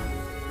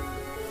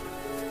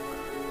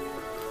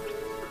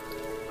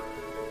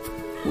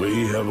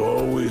 We have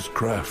always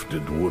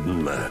crafted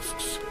wooden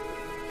masks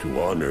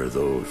to honor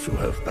those who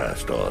have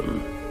passed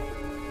on.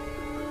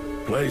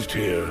 Placed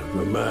here,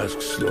 the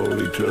masks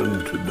slowly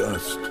turn to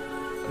dust,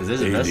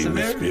 aiding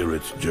the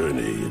spirit's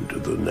journey into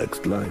the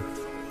next life.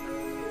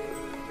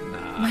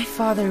 My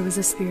father was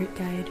a spirit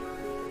guide.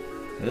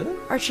 Really?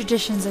 Our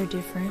traditions are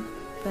different,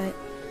 but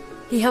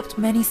he helped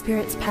many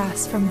spirits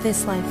pass from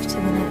this life to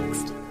the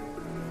next.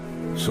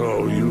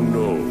 So you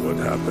know what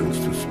happens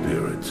to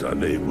spirits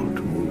unable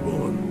to move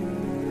on.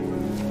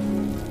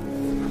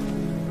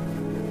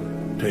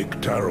 Take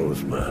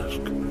Taro's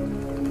mask.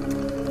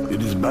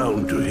 It is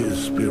bound to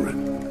his spirit,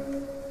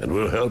 and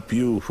will help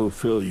you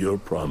fulfill your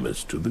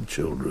promise to the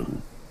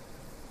children.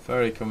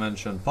 Fairy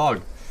convention.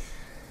 Pog.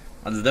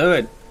 Let's do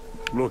it.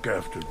 Look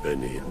after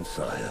Benny and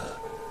Saya.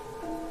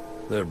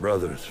 Their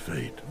brother's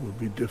fate will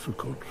be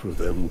difficult for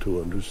them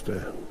to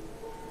understand.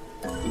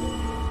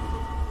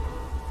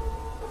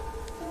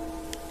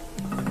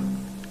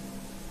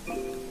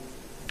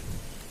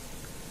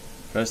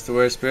 Press to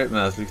wear spirit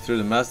mask. Look through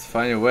the mask to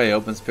find your way.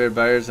 Open spirit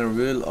barriers and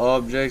reveal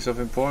objects of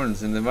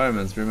importance in the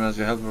environment. Spirit mask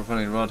will help for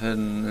finding rot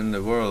hidden in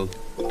the world.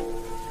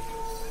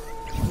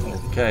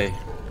 Okay.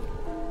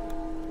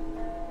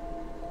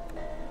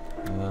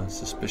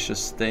 Suspicious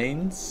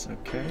stains.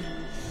 Okay.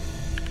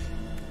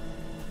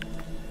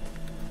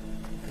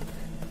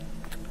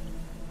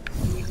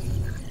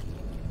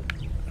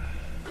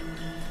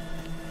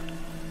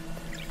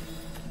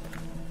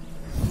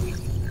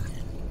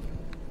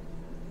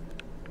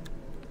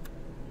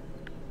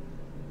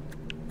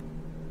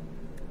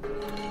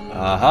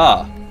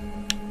 Aha!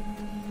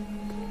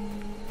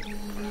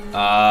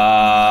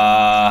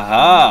 Aha!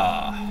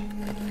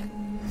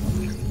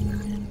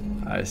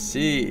 I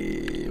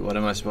see. What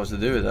am I supposed to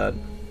do with that?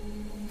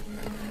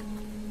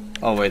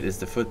 Oh wait, it's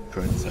the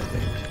footprints, I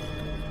think.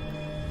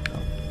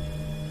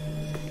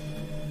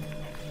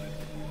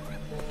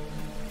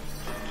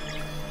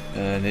 Oh.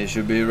 And it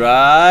should be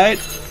right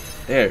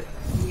here.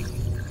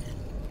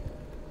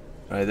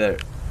 Right there.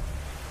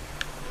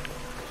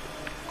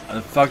 How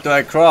the fuck do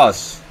I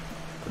cross?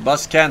 The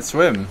bus can't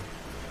swim.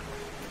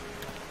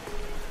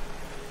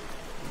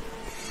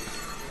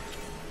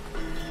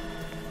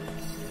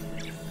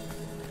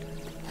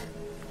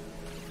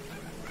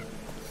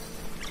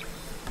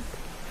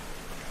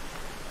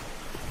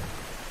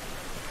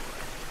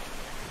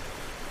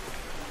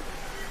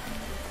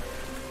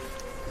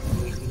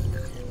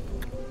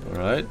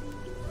 Alright.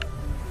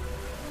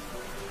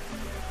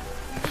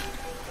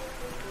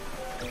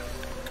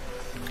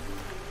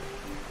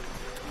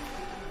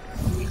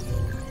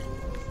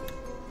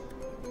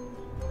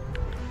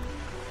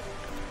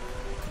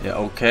 Yeah,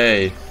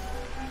 okay.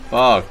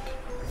 Fuck.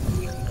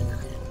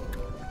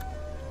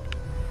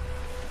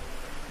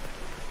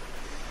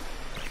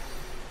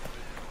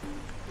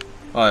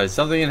 Oh, is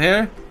something in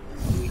here?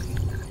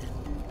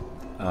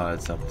 Oh,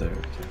 it's up there.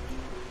 Okay.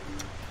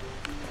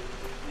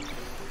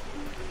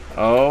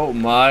 Oh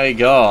my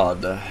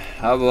god.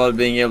 How about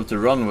being able to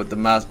run with the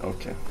mask?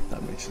 Okay,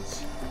 that makes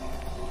sense.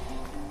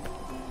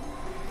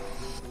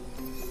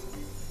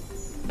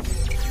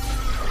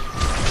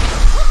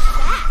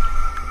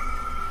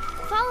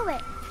 Follow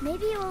it.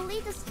 Maybe it will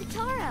lead us to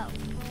Taro.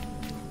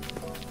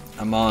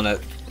 I'm on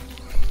it.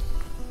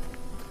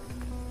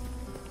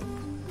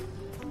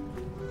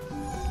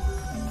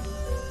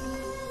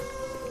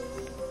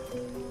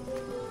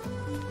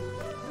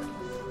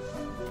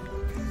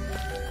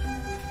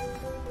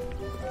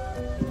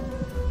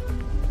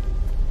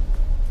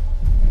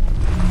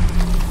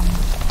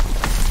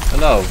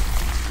 Hello.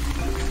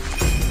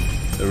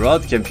 The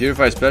rod can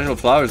purify special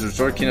flowers,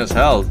 restore Kino's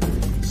health.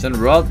 Send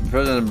rod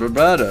President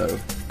Bravado.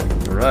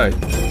 Alright.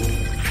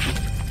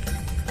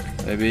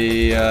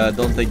 Maybe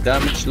don't take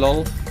damage,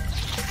 lol.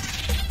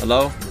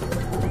 Hello?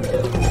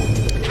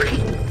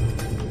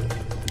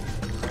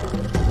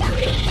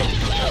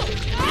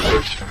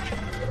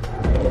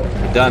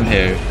 We're done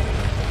here.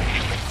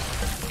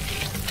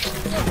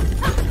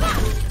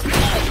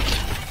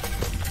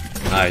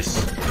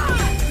 Nice.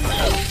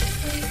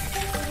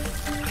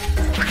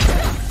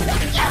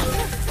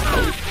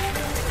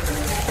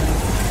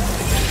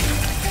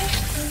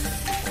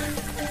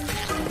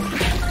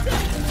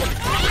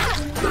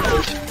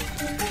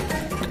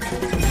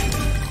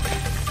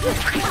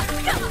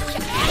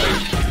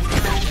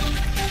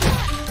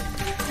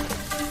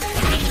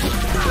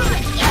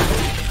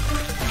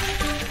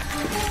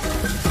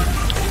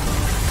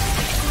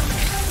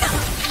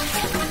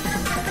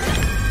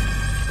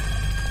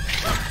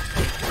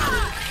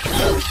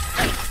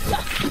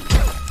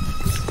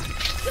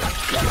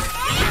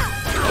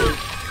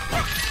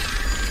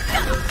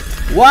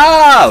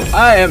 Wow!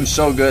 I am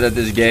so good at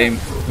this game.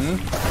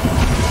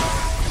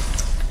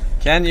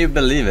 Can you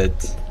believe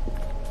it?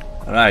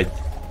 Alright.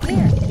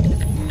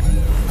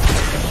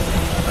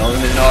 Don't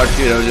need an R2,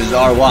 though, just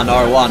R1,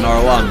 R1,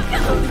 R1.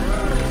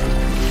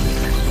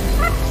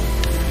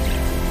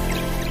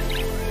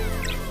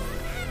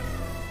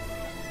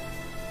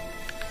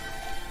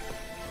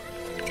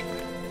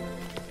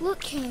 Look,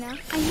 Kana,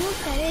 I know what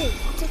that is.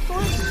 It's a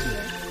forest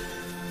tear.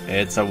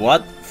 It's a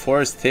what?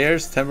 Forest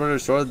tears temporarily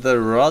restore the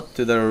rod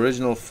to their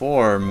original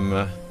form.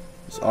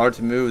 It's R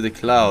to move the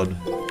cloud.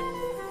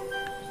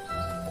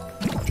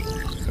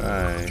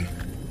 Okay.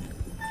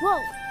 Whoa!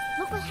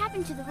 Look what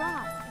happened to the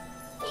rod.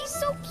 He's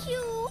so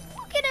cute.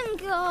 Look at him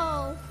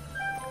go.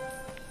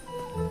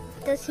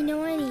 Does he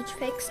know any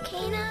tricks,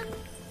 Kana?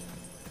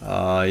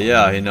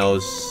 Yeah, he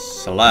knows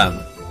Salam.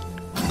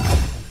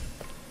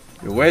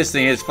 You're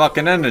wasting his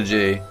fucking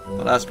energy.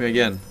 Don't ask me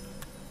again.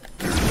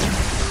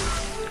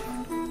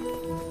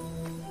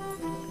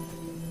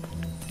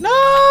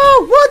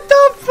 No! What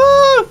the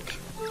fuck?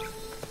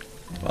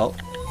 Well.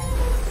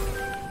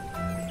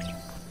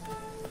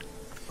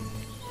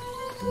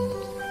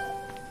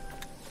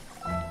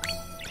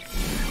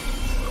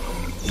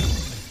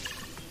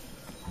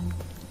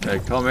 Hey,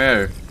 come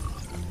here.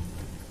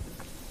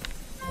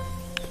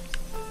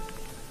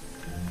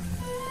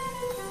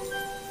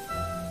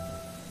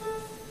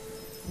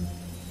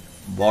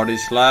 Body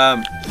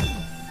slam.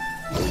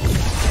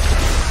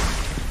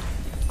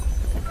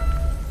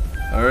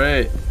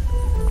 Alright.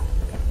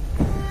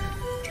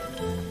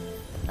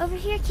 Over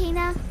here,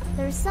 Kana.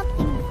 There's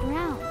something in the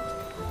ground.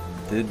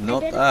 Did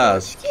not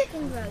ask. You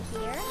can grow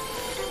here.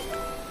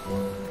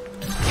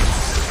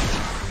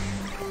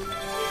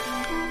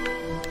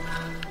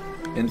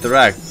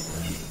 Interact.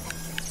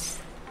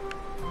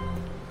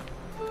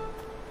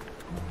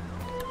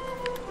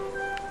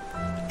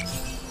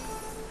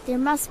 There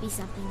must be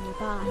something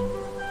nearby.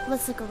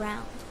 Let's look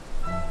around.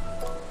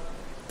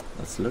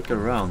 Let's look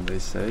around, they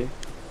say.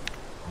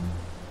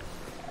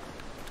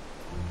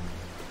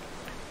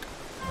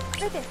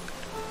 Right there.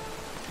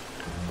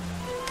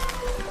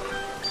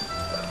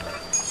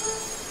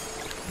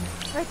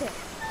 Right there.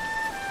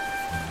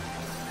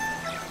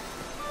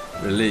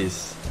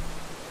 Release.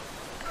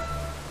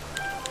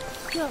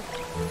 Go.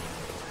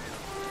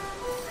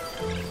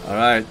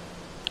 Alright.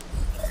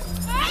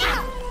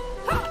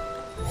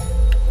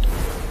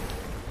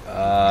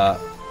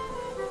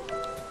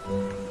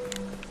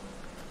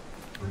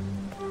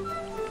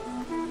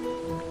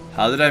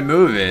 How did I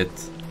move it?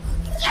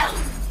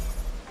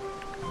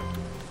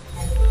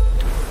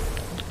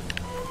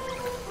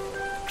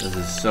 This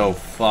is so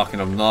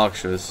fucking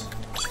obnoxious.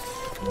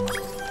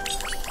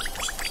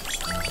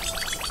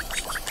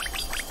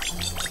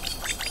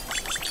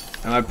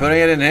 Am I putting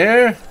it in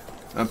here?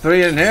 I'm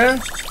putting it in here?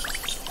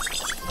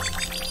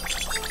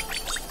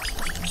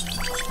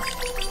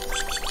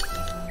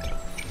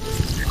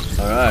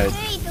 Alright.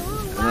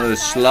 Another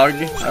slug,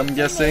 I'm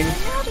guessing.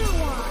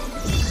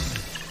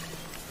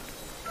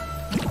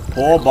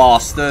 Poor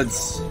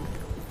bastards.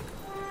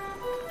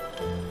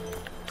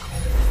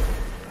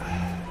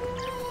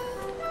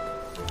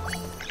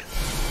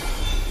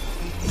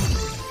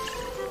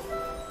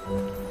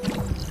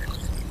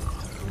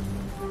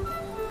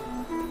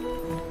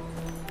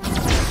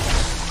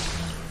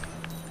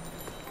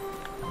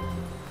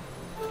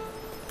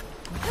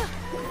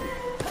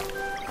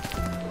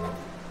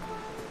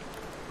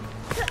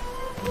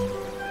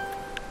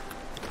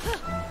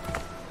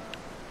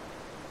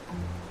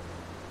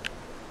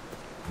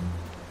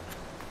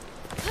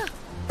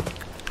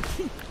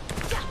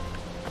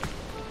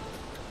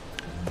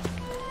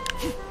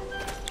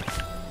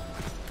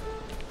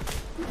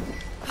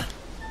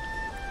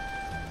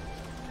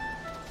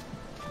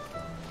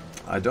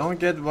 I don't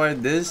get why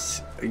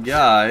this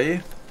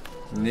guy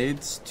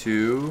needs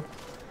to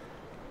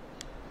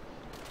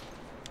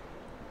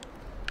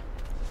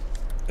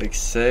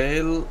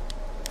exhale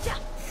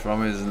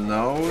from his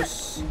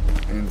nose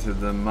into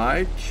the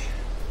mic.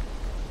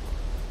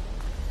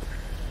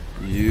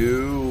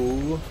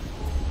 You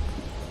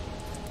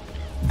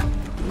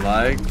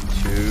like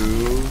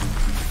to...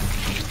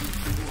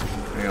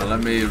 Hang on,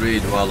 let me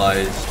read while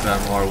I spam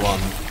R1.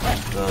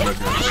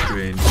 Looking at the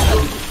screen.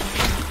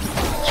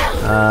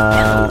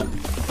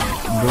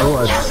 Bro,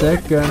 a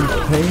second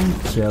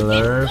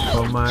painkiller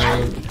for my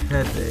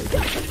headache.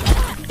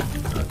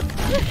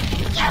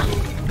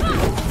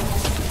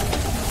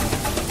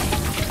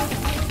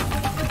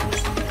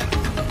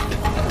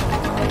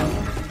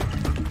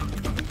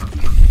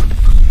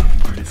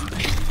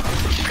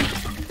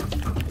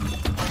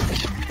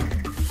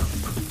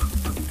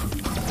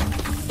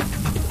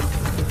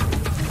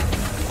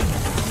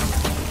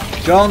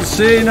 John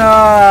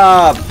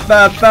Cena!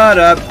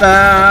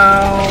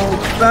 Ba-ba-da-bow!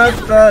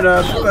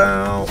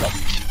 Ba-ba-da-bow!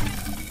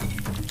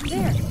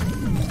 There.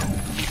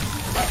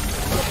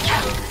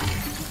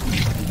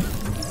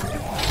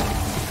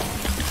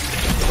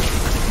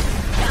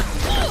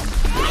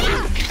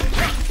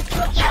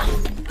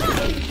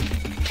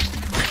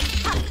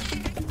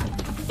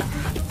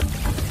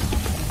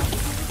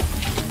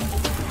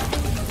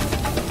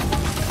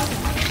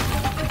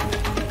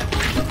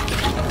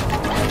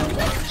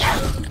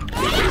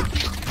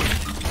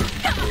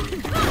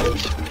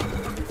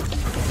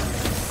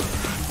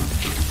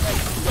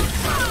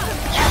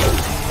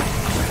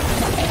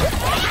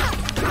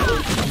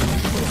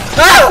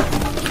 Ah!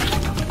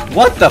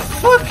 What the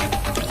fuck?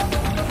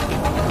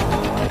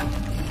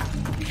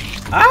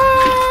 Ah!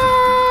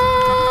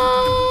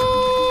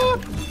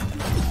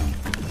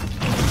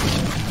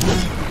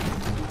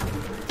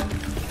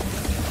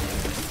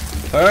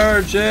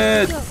 Purge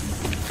it!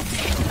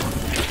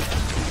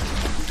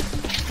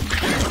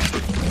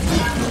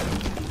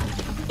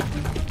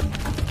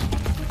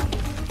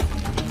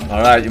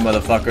 Alright, you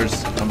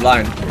motherfuckers. I'm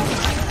blind.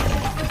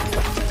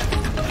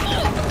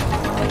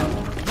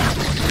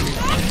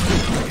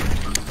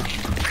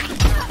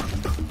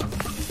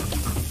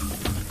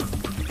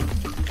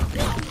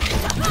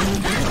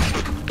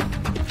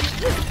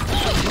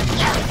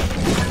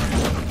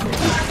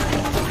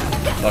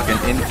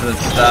 Fucking infinite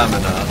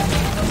stamina.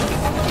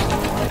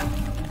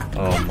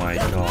 Oh my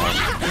god.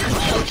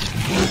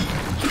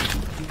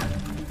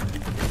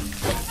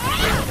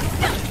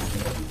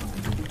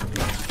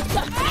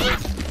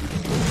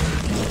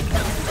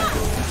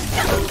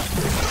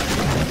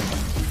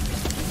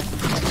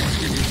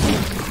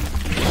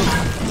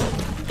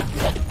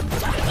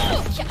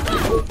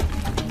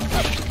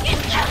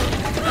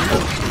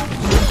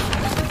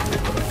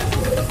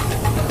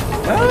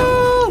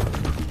 Help!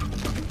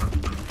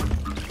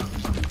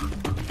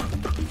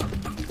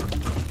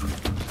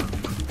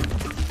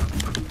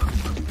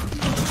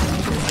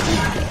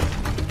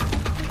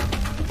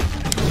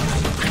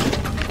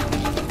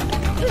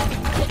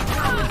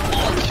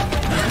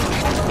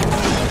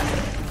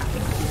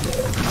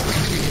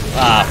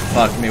 Ah,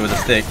 fuck me with a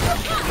stick.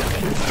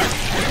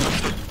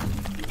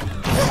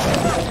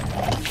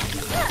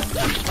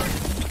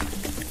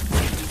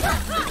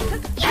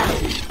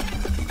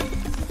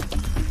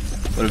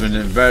 Would have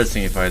been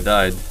embarrassing if I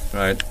died,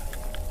 right?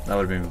 That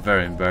would have been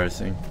very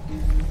embarrassing.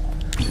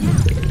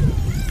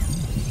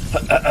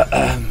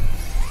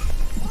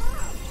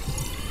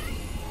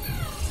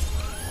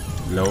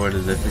 Lower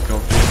the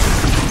difficulty.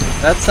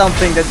 That's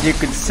something that you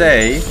could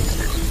say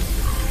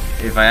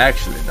if I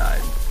actually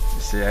died.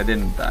 You see, I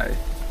didn't die.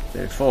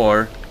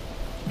 Therefore,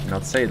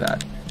 not say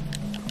that.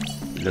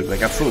 You look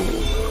like a fool.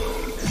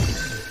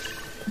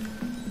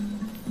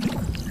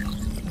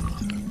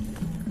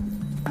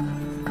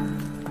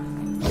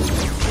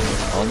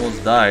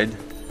 Almost died.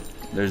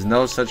 There's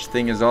no such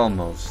thing as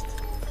almost.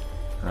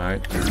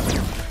 Alright.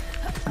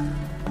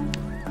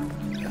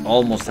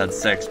 Almost had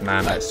sex,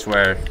 man, I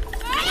swear.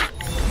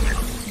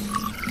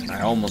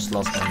 I almost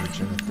lost my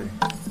virginity.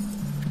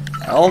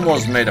 I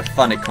almost made a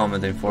funny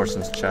comment in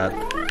Forsen's chat.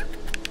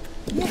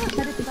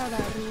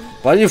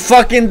 But you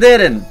fucking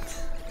didn't!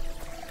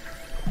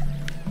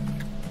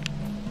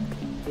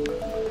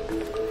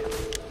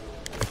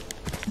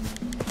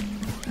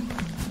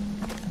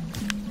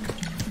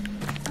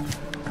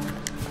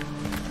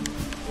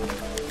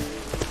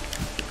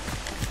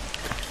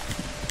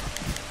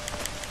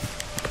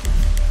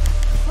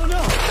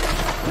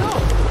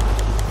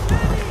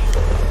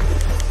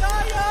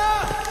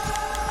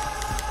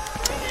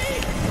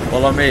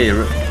 Follow me,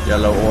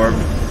 yellow orb.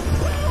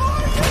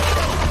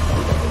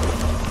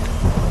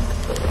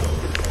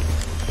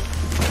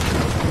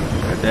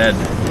 You're dead,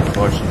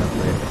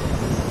 unfortunately.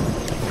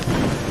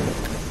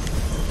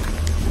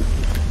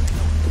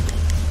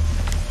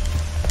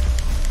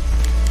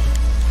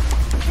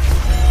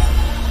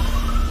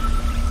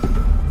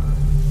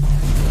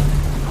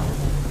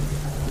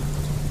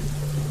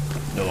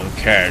 No one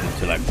cared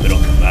until I put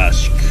on the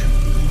mask.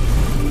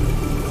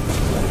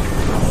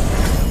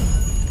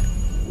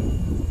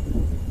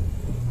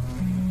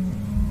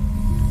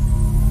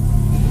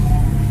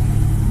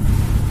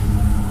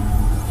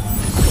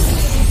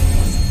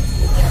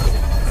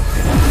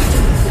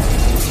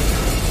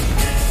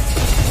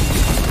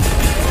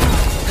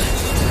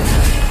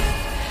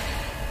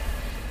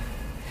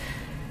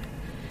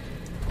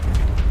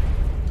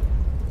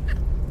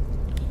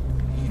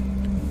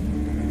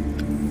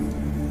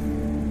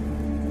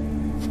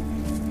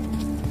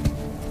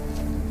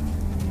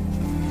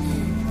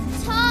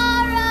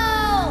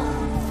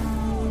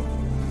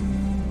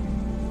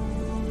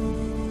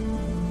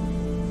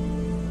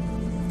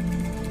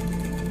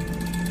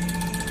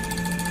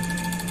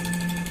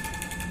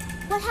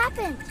 What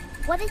happened?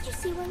 What did you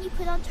see when you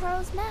put on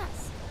Taro's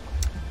mask?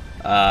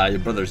 Your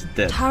brother's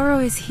dead. Taro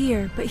is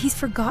here, but he's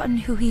forgotten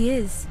who he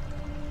is.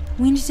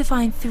 We need to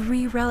find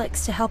 3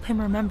 relics to help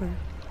him remember.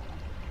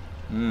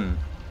 Hmm.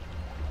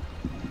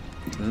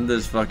 Isn't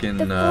this fucking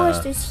The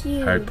forest is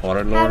huge. Harry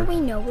Potter How lore? do we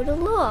know where to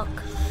look?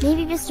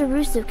 Maybe Mr.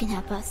 Russo can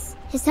help us.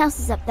 His house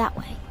is up that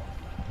way.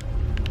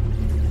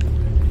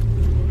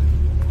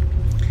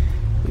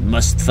 We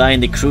must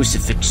find the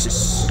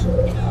crucifixes.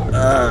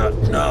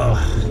 No.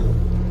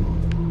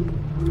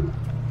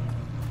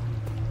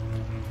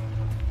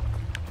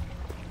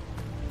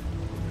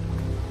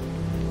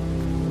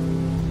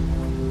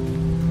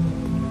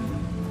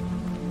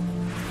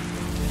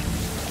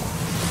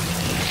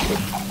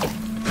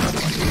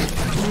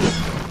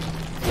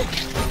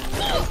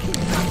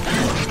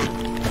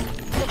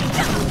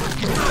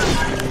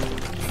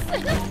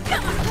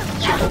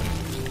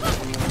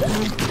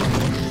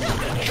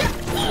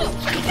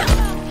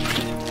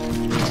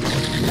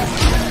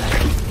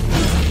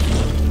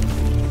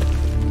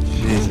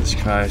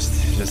 Christ,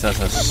 he just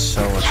has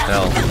so much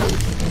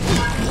health.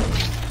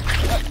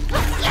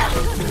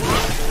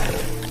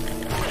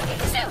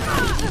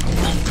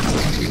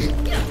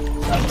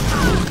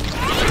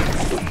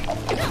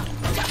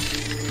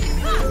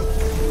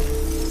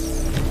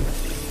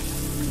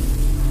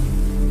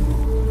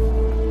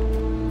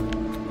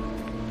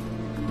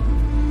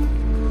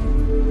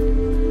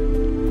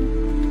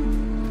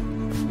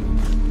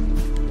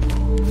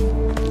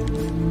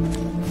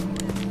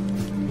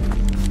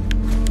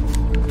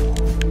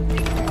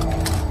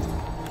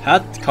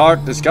 Hat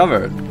cart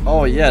discovered.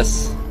 Oh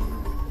yes.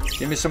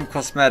 Give me some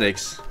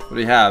cosmetics. What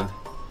do you have?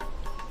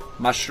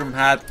 Mushroom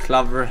hat,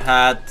 clover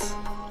hat.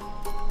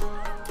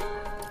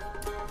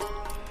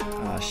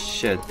 Oh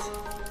shit.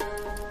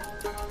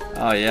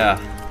 Oh yeah.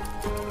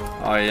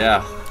 Oh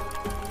yeah.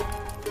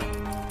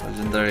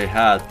 Legendary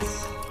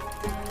hats.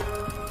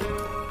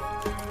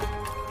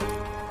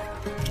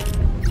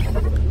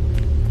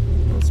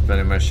 Not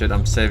spending my shit.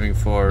 I'm saving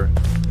for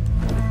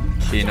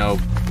Kino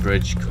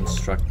Bridge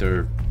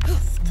Constructor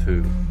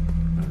 2.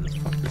 What the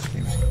fuck this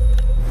game is called.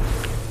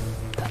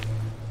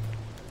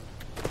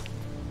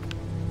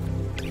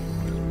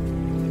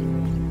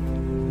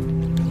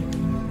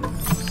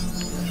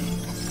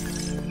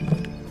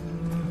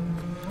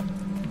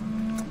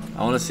 I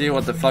want to see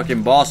what the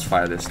fucking boss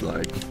fight is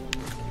like.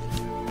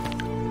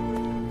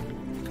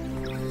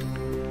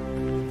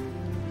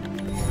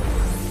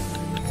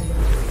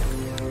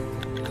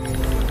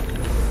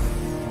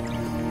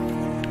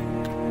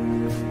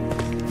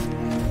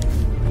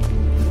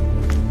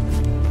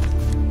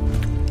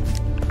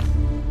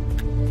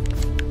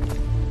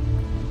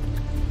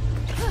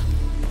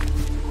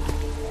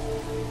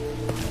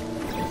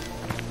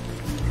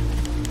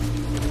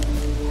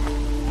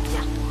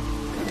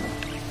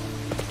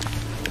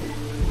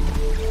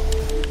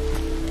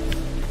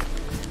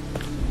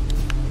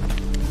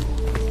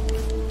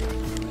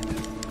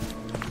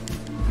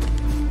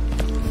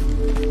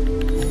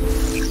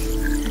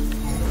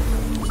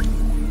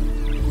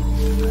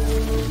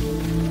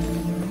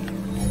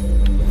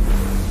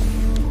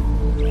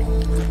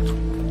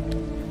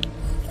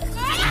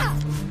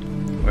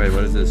 Wait,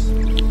 what is this?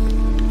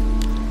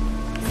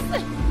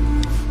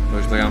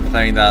 Looks like I'm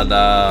playing that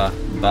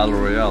Battle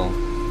Royale.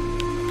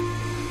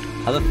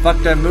 How the fuck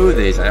do I move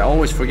these? I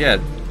always forget.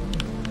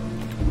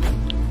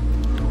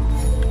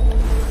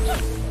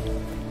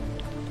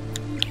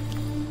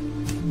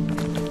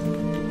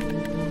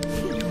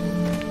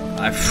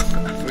 I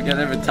forget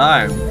every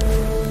time.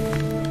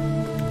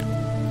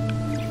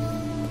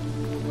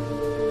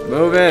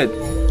 Move it!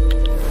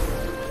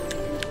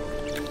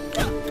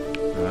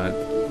 Alright,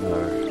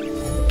 alright.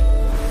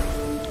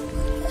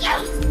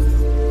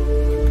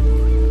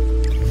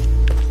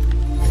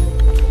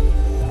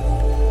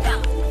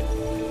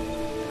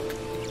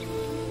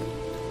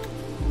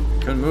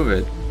 Couldn't move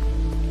it.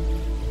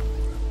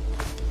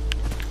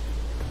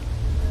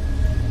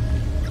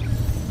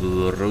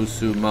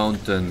 Rosu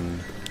Mountain.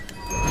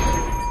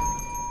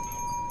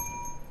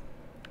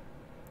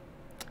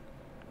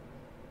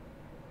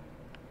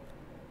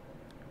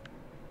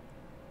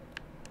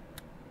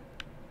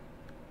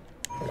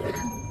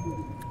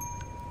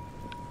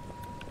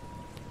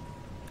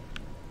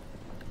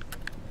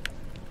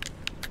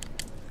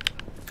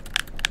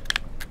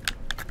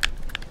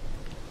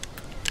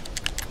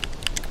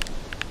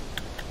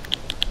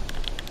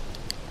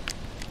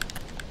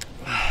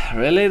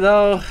 Really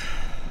though?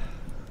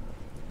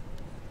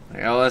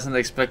 Like, I wasn't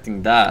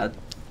expecting that.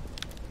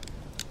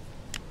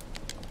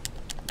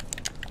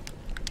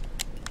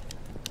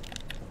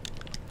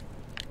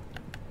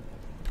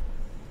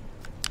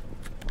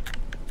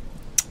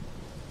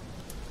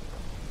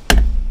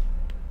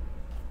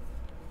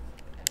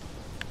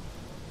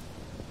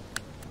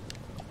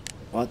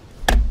 What?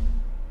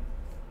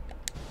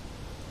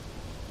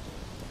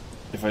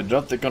 If I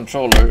drop the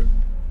controller,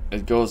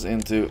 it goes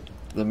into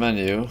the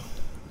menu.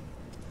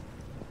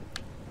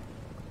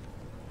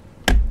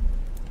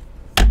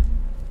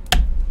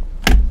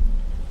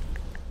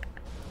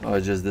 Oh,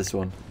 just this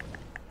one.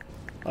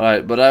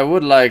 Alright, but I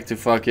would like to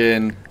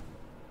fucking...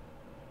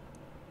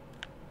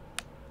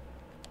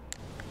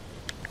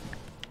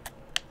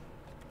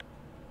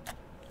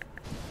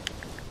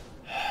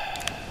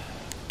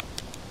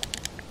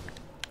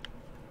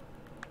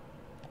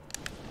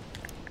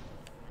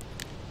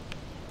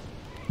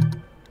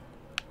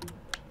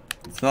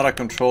 It's not a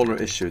controller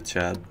issue,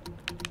 Chad.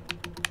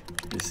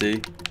 You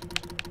see?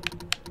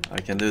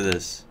 I can do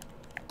this.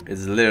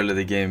 It's literally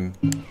the game.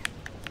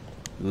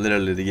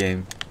 Literally the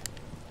game.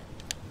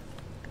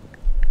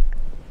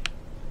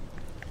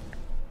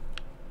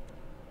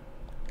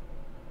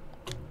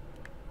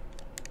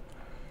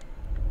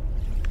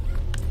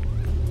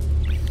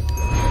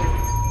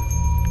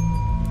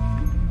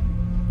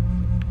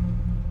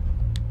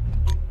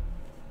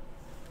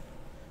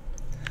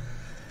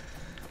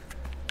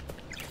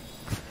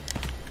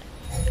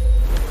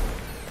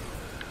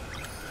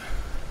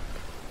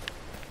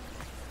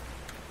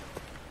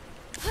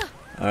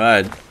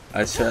 Alright,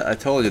 I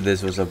told you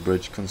this was a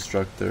bridge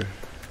constructor.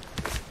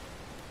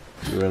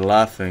 You were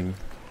laughing.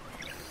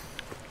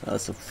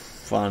 That's a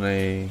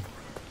funny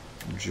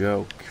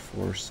joke,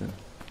 Forsen.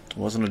 It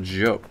wasn't a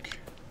joke.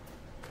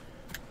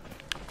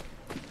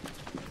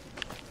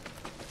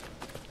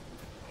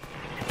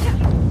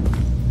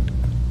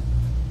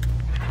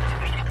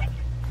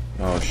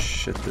 Oh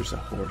shit, there's a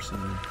horse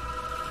in there.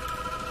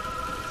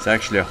 It's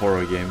actually a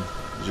horror game.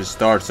 It just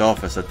starts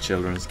off as a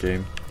children's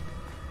game.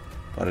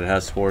 But it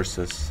has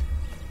horses.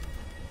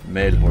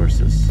 Male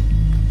horses.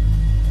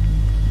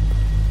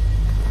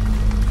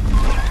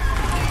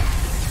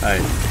 Hey.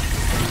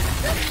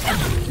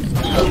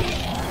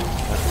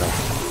 What the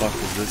fuck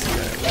is this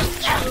guy?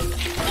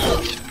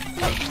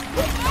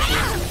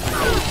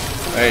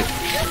 Hey.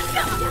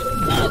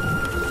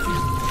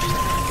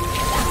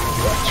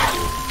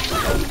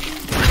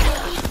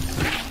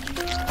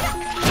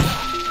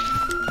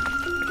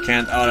 I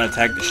can't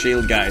auto-attack the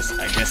shield guys.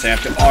 I guess I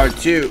have to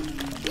R2.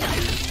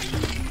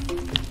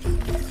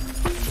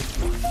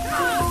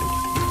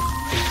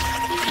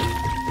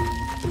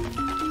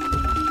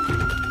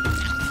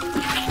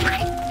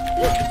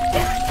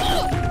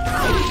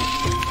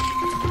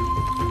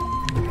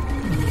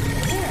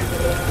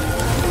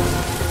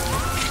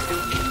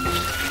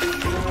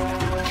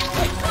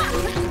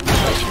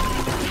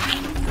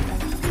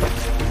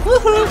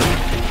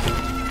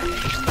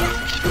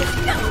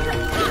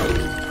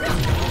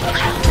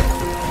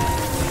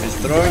 He's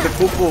throwing the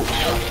poo-poo.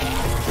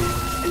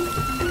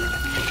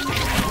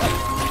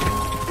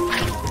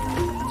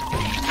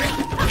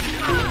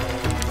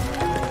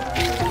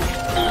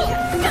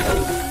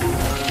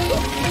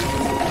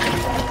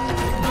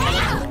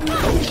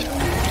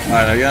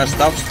 Alright, are you gonna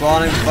stop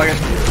spawning? Fuck it.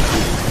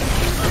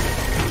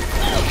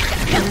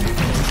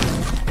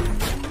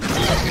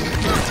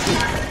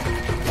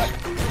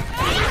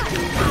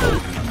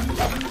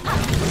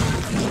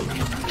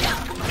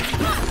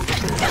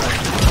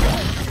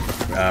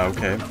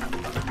 Okay.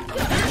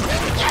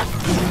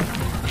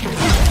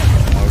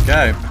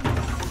 Okay.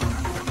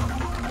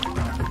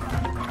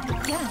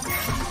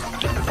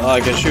 Oh, I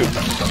can shoot.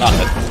 Ah,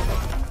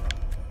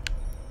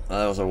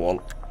 that was a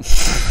wall.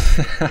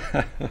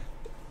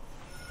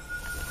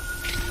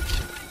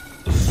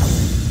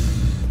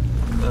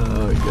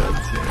 Oh god,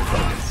 it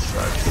fucking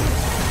sucks.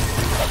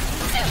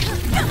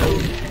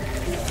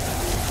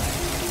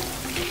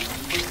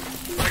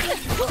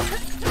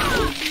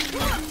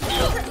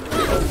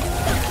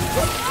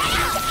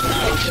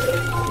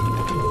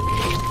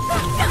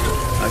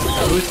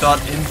 Who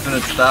thought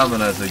infinite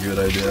stamina is a good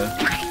idea?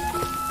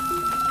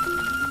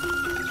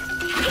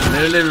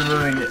 Literally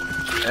removing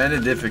any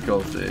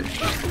difficulty,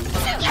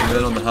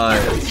 even on the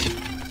highest.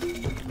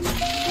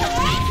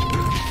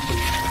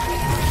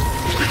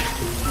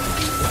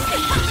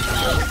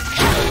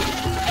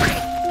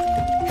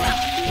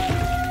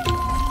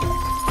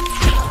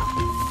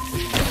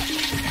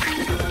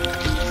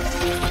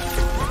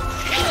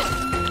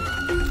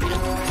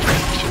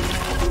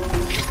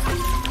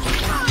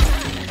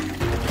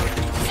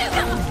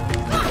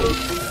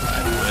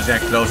 Let's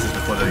get closest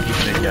before the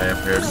big guy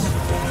appears.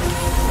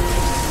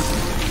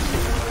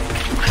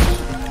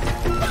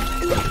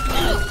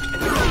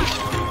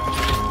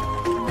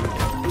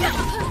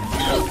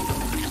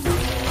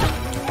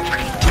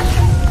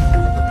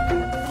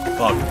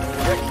 Fuck.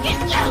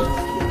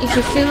 If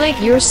you feel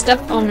like you're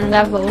stuck on a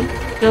level,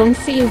 don't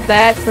feel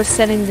bad for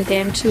setting the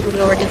game to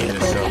lower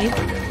difficulty.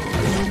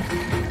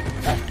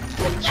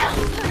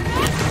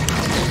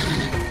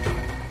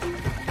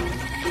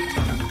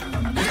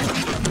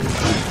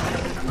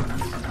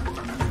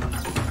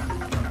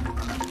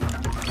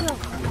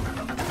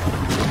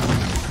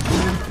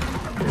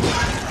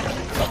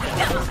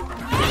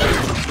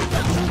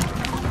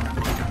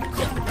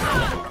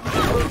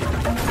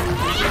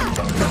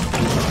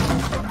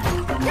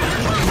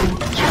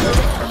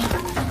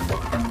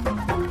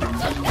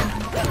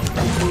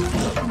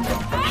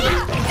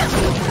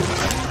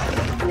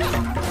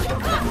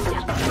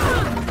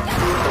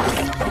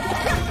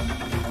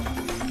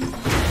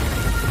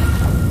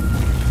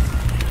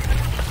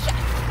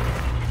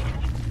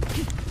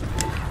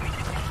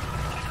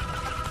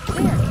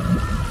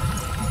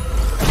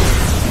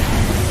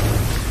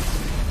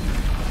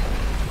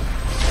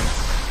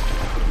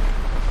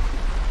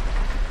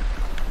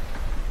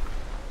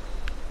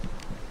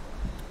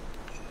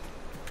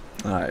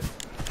 Alright.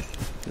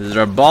 This is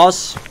our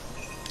boss.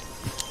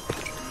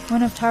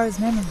 One of Tara's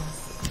memories.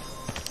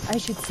 I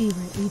should see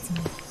where it leads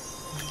me.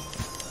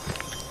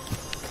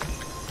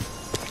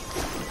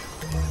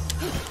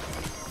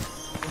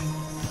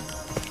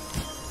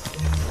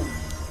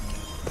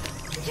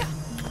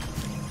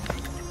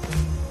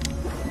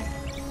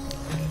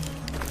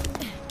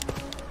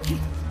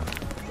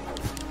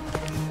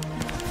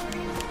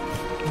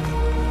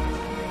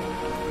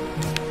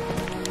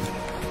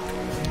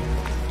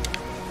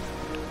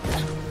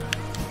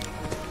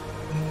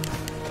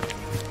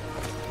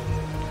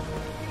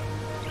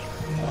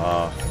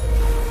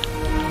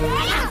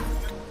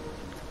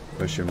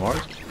 Question mark?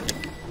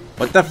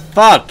 What the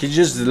fuck? You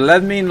just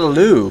led me in a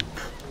loop.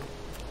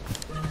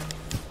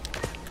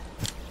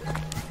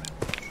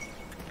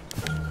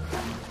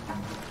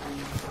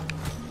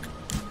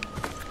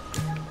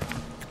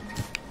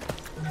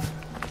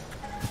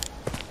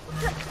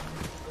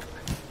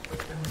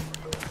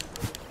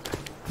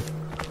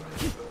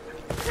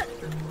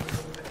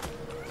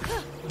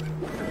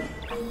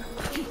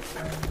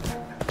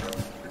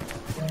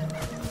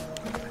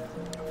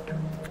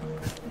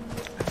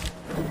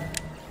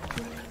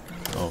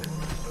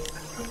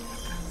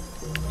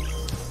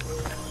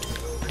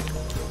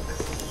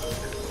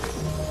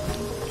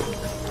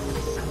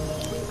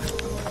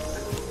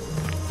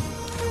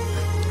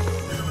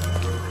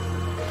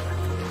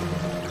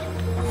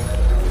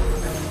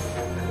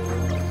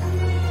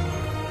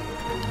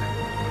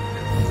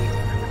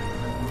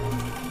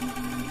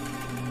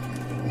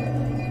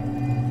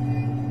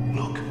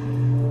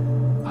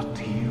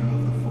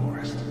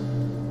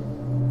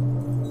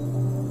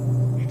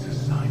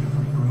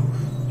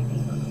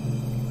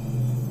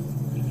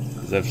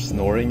 they have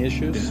snoring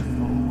issues?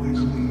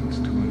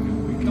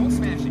 Don't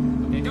smash it.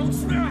 Okay, don't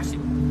smash it.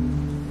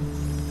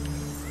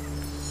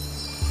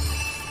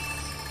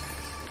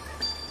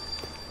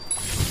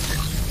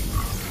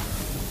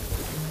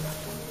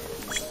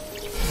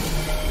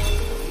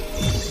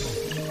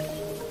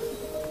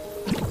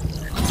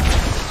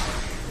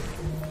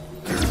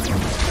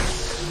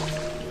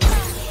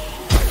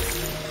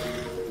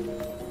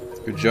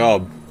 Good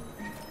job.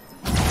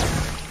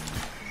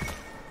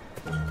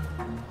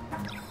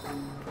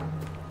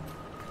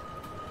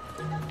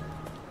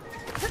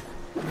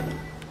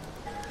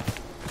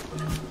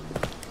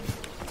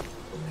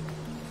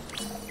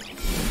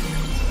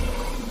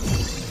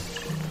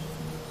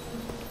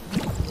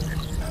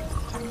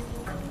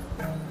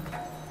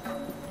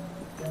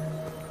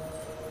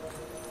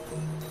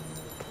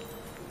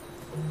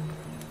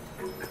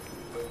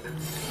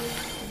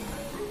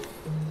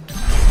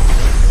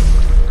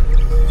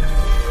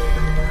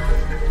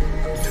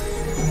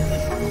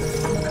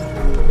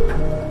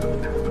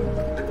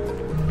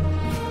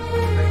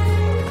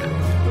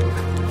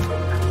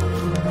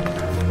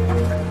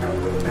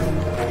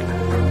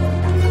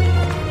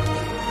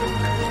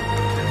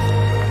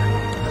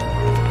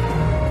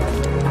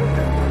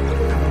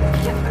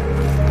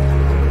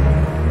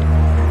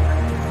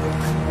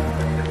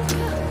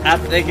 Up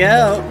they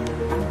go.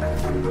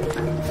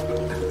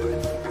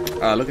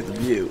 Oh, look at the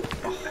view.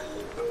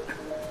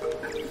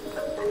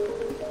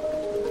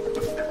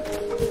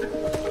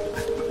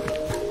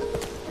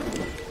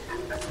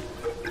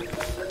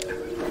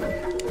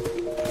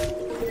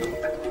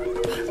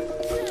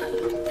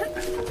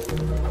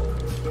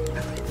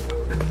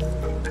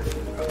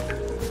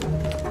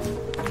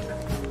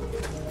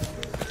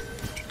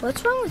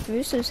 What's wrong with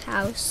Russo's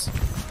house?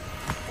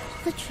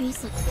 The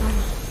trees look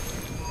funny.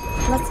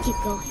 Let's keep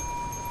going.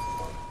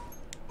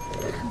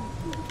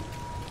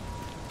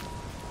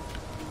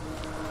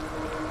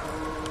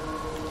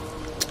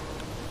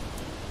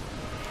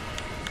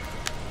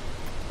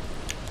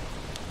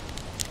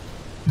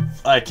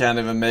 I can't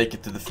even make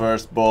it to the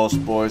first boss,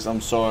 boys.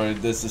 I'm sorry.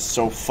 This is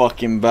so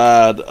fucking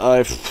bad.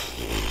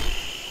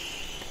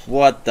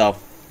 What the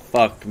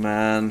fuck,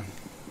 man?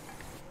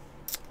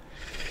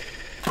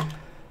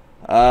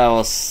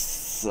 I'm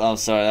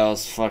sorry. That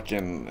was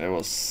fucking. It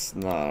was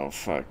no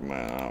fuck,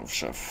 man. I'm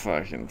so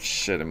fucking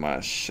shitting my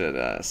shit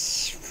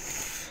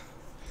ass.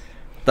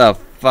 The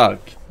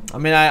fuck. I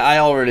mean, I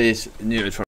already knew it from.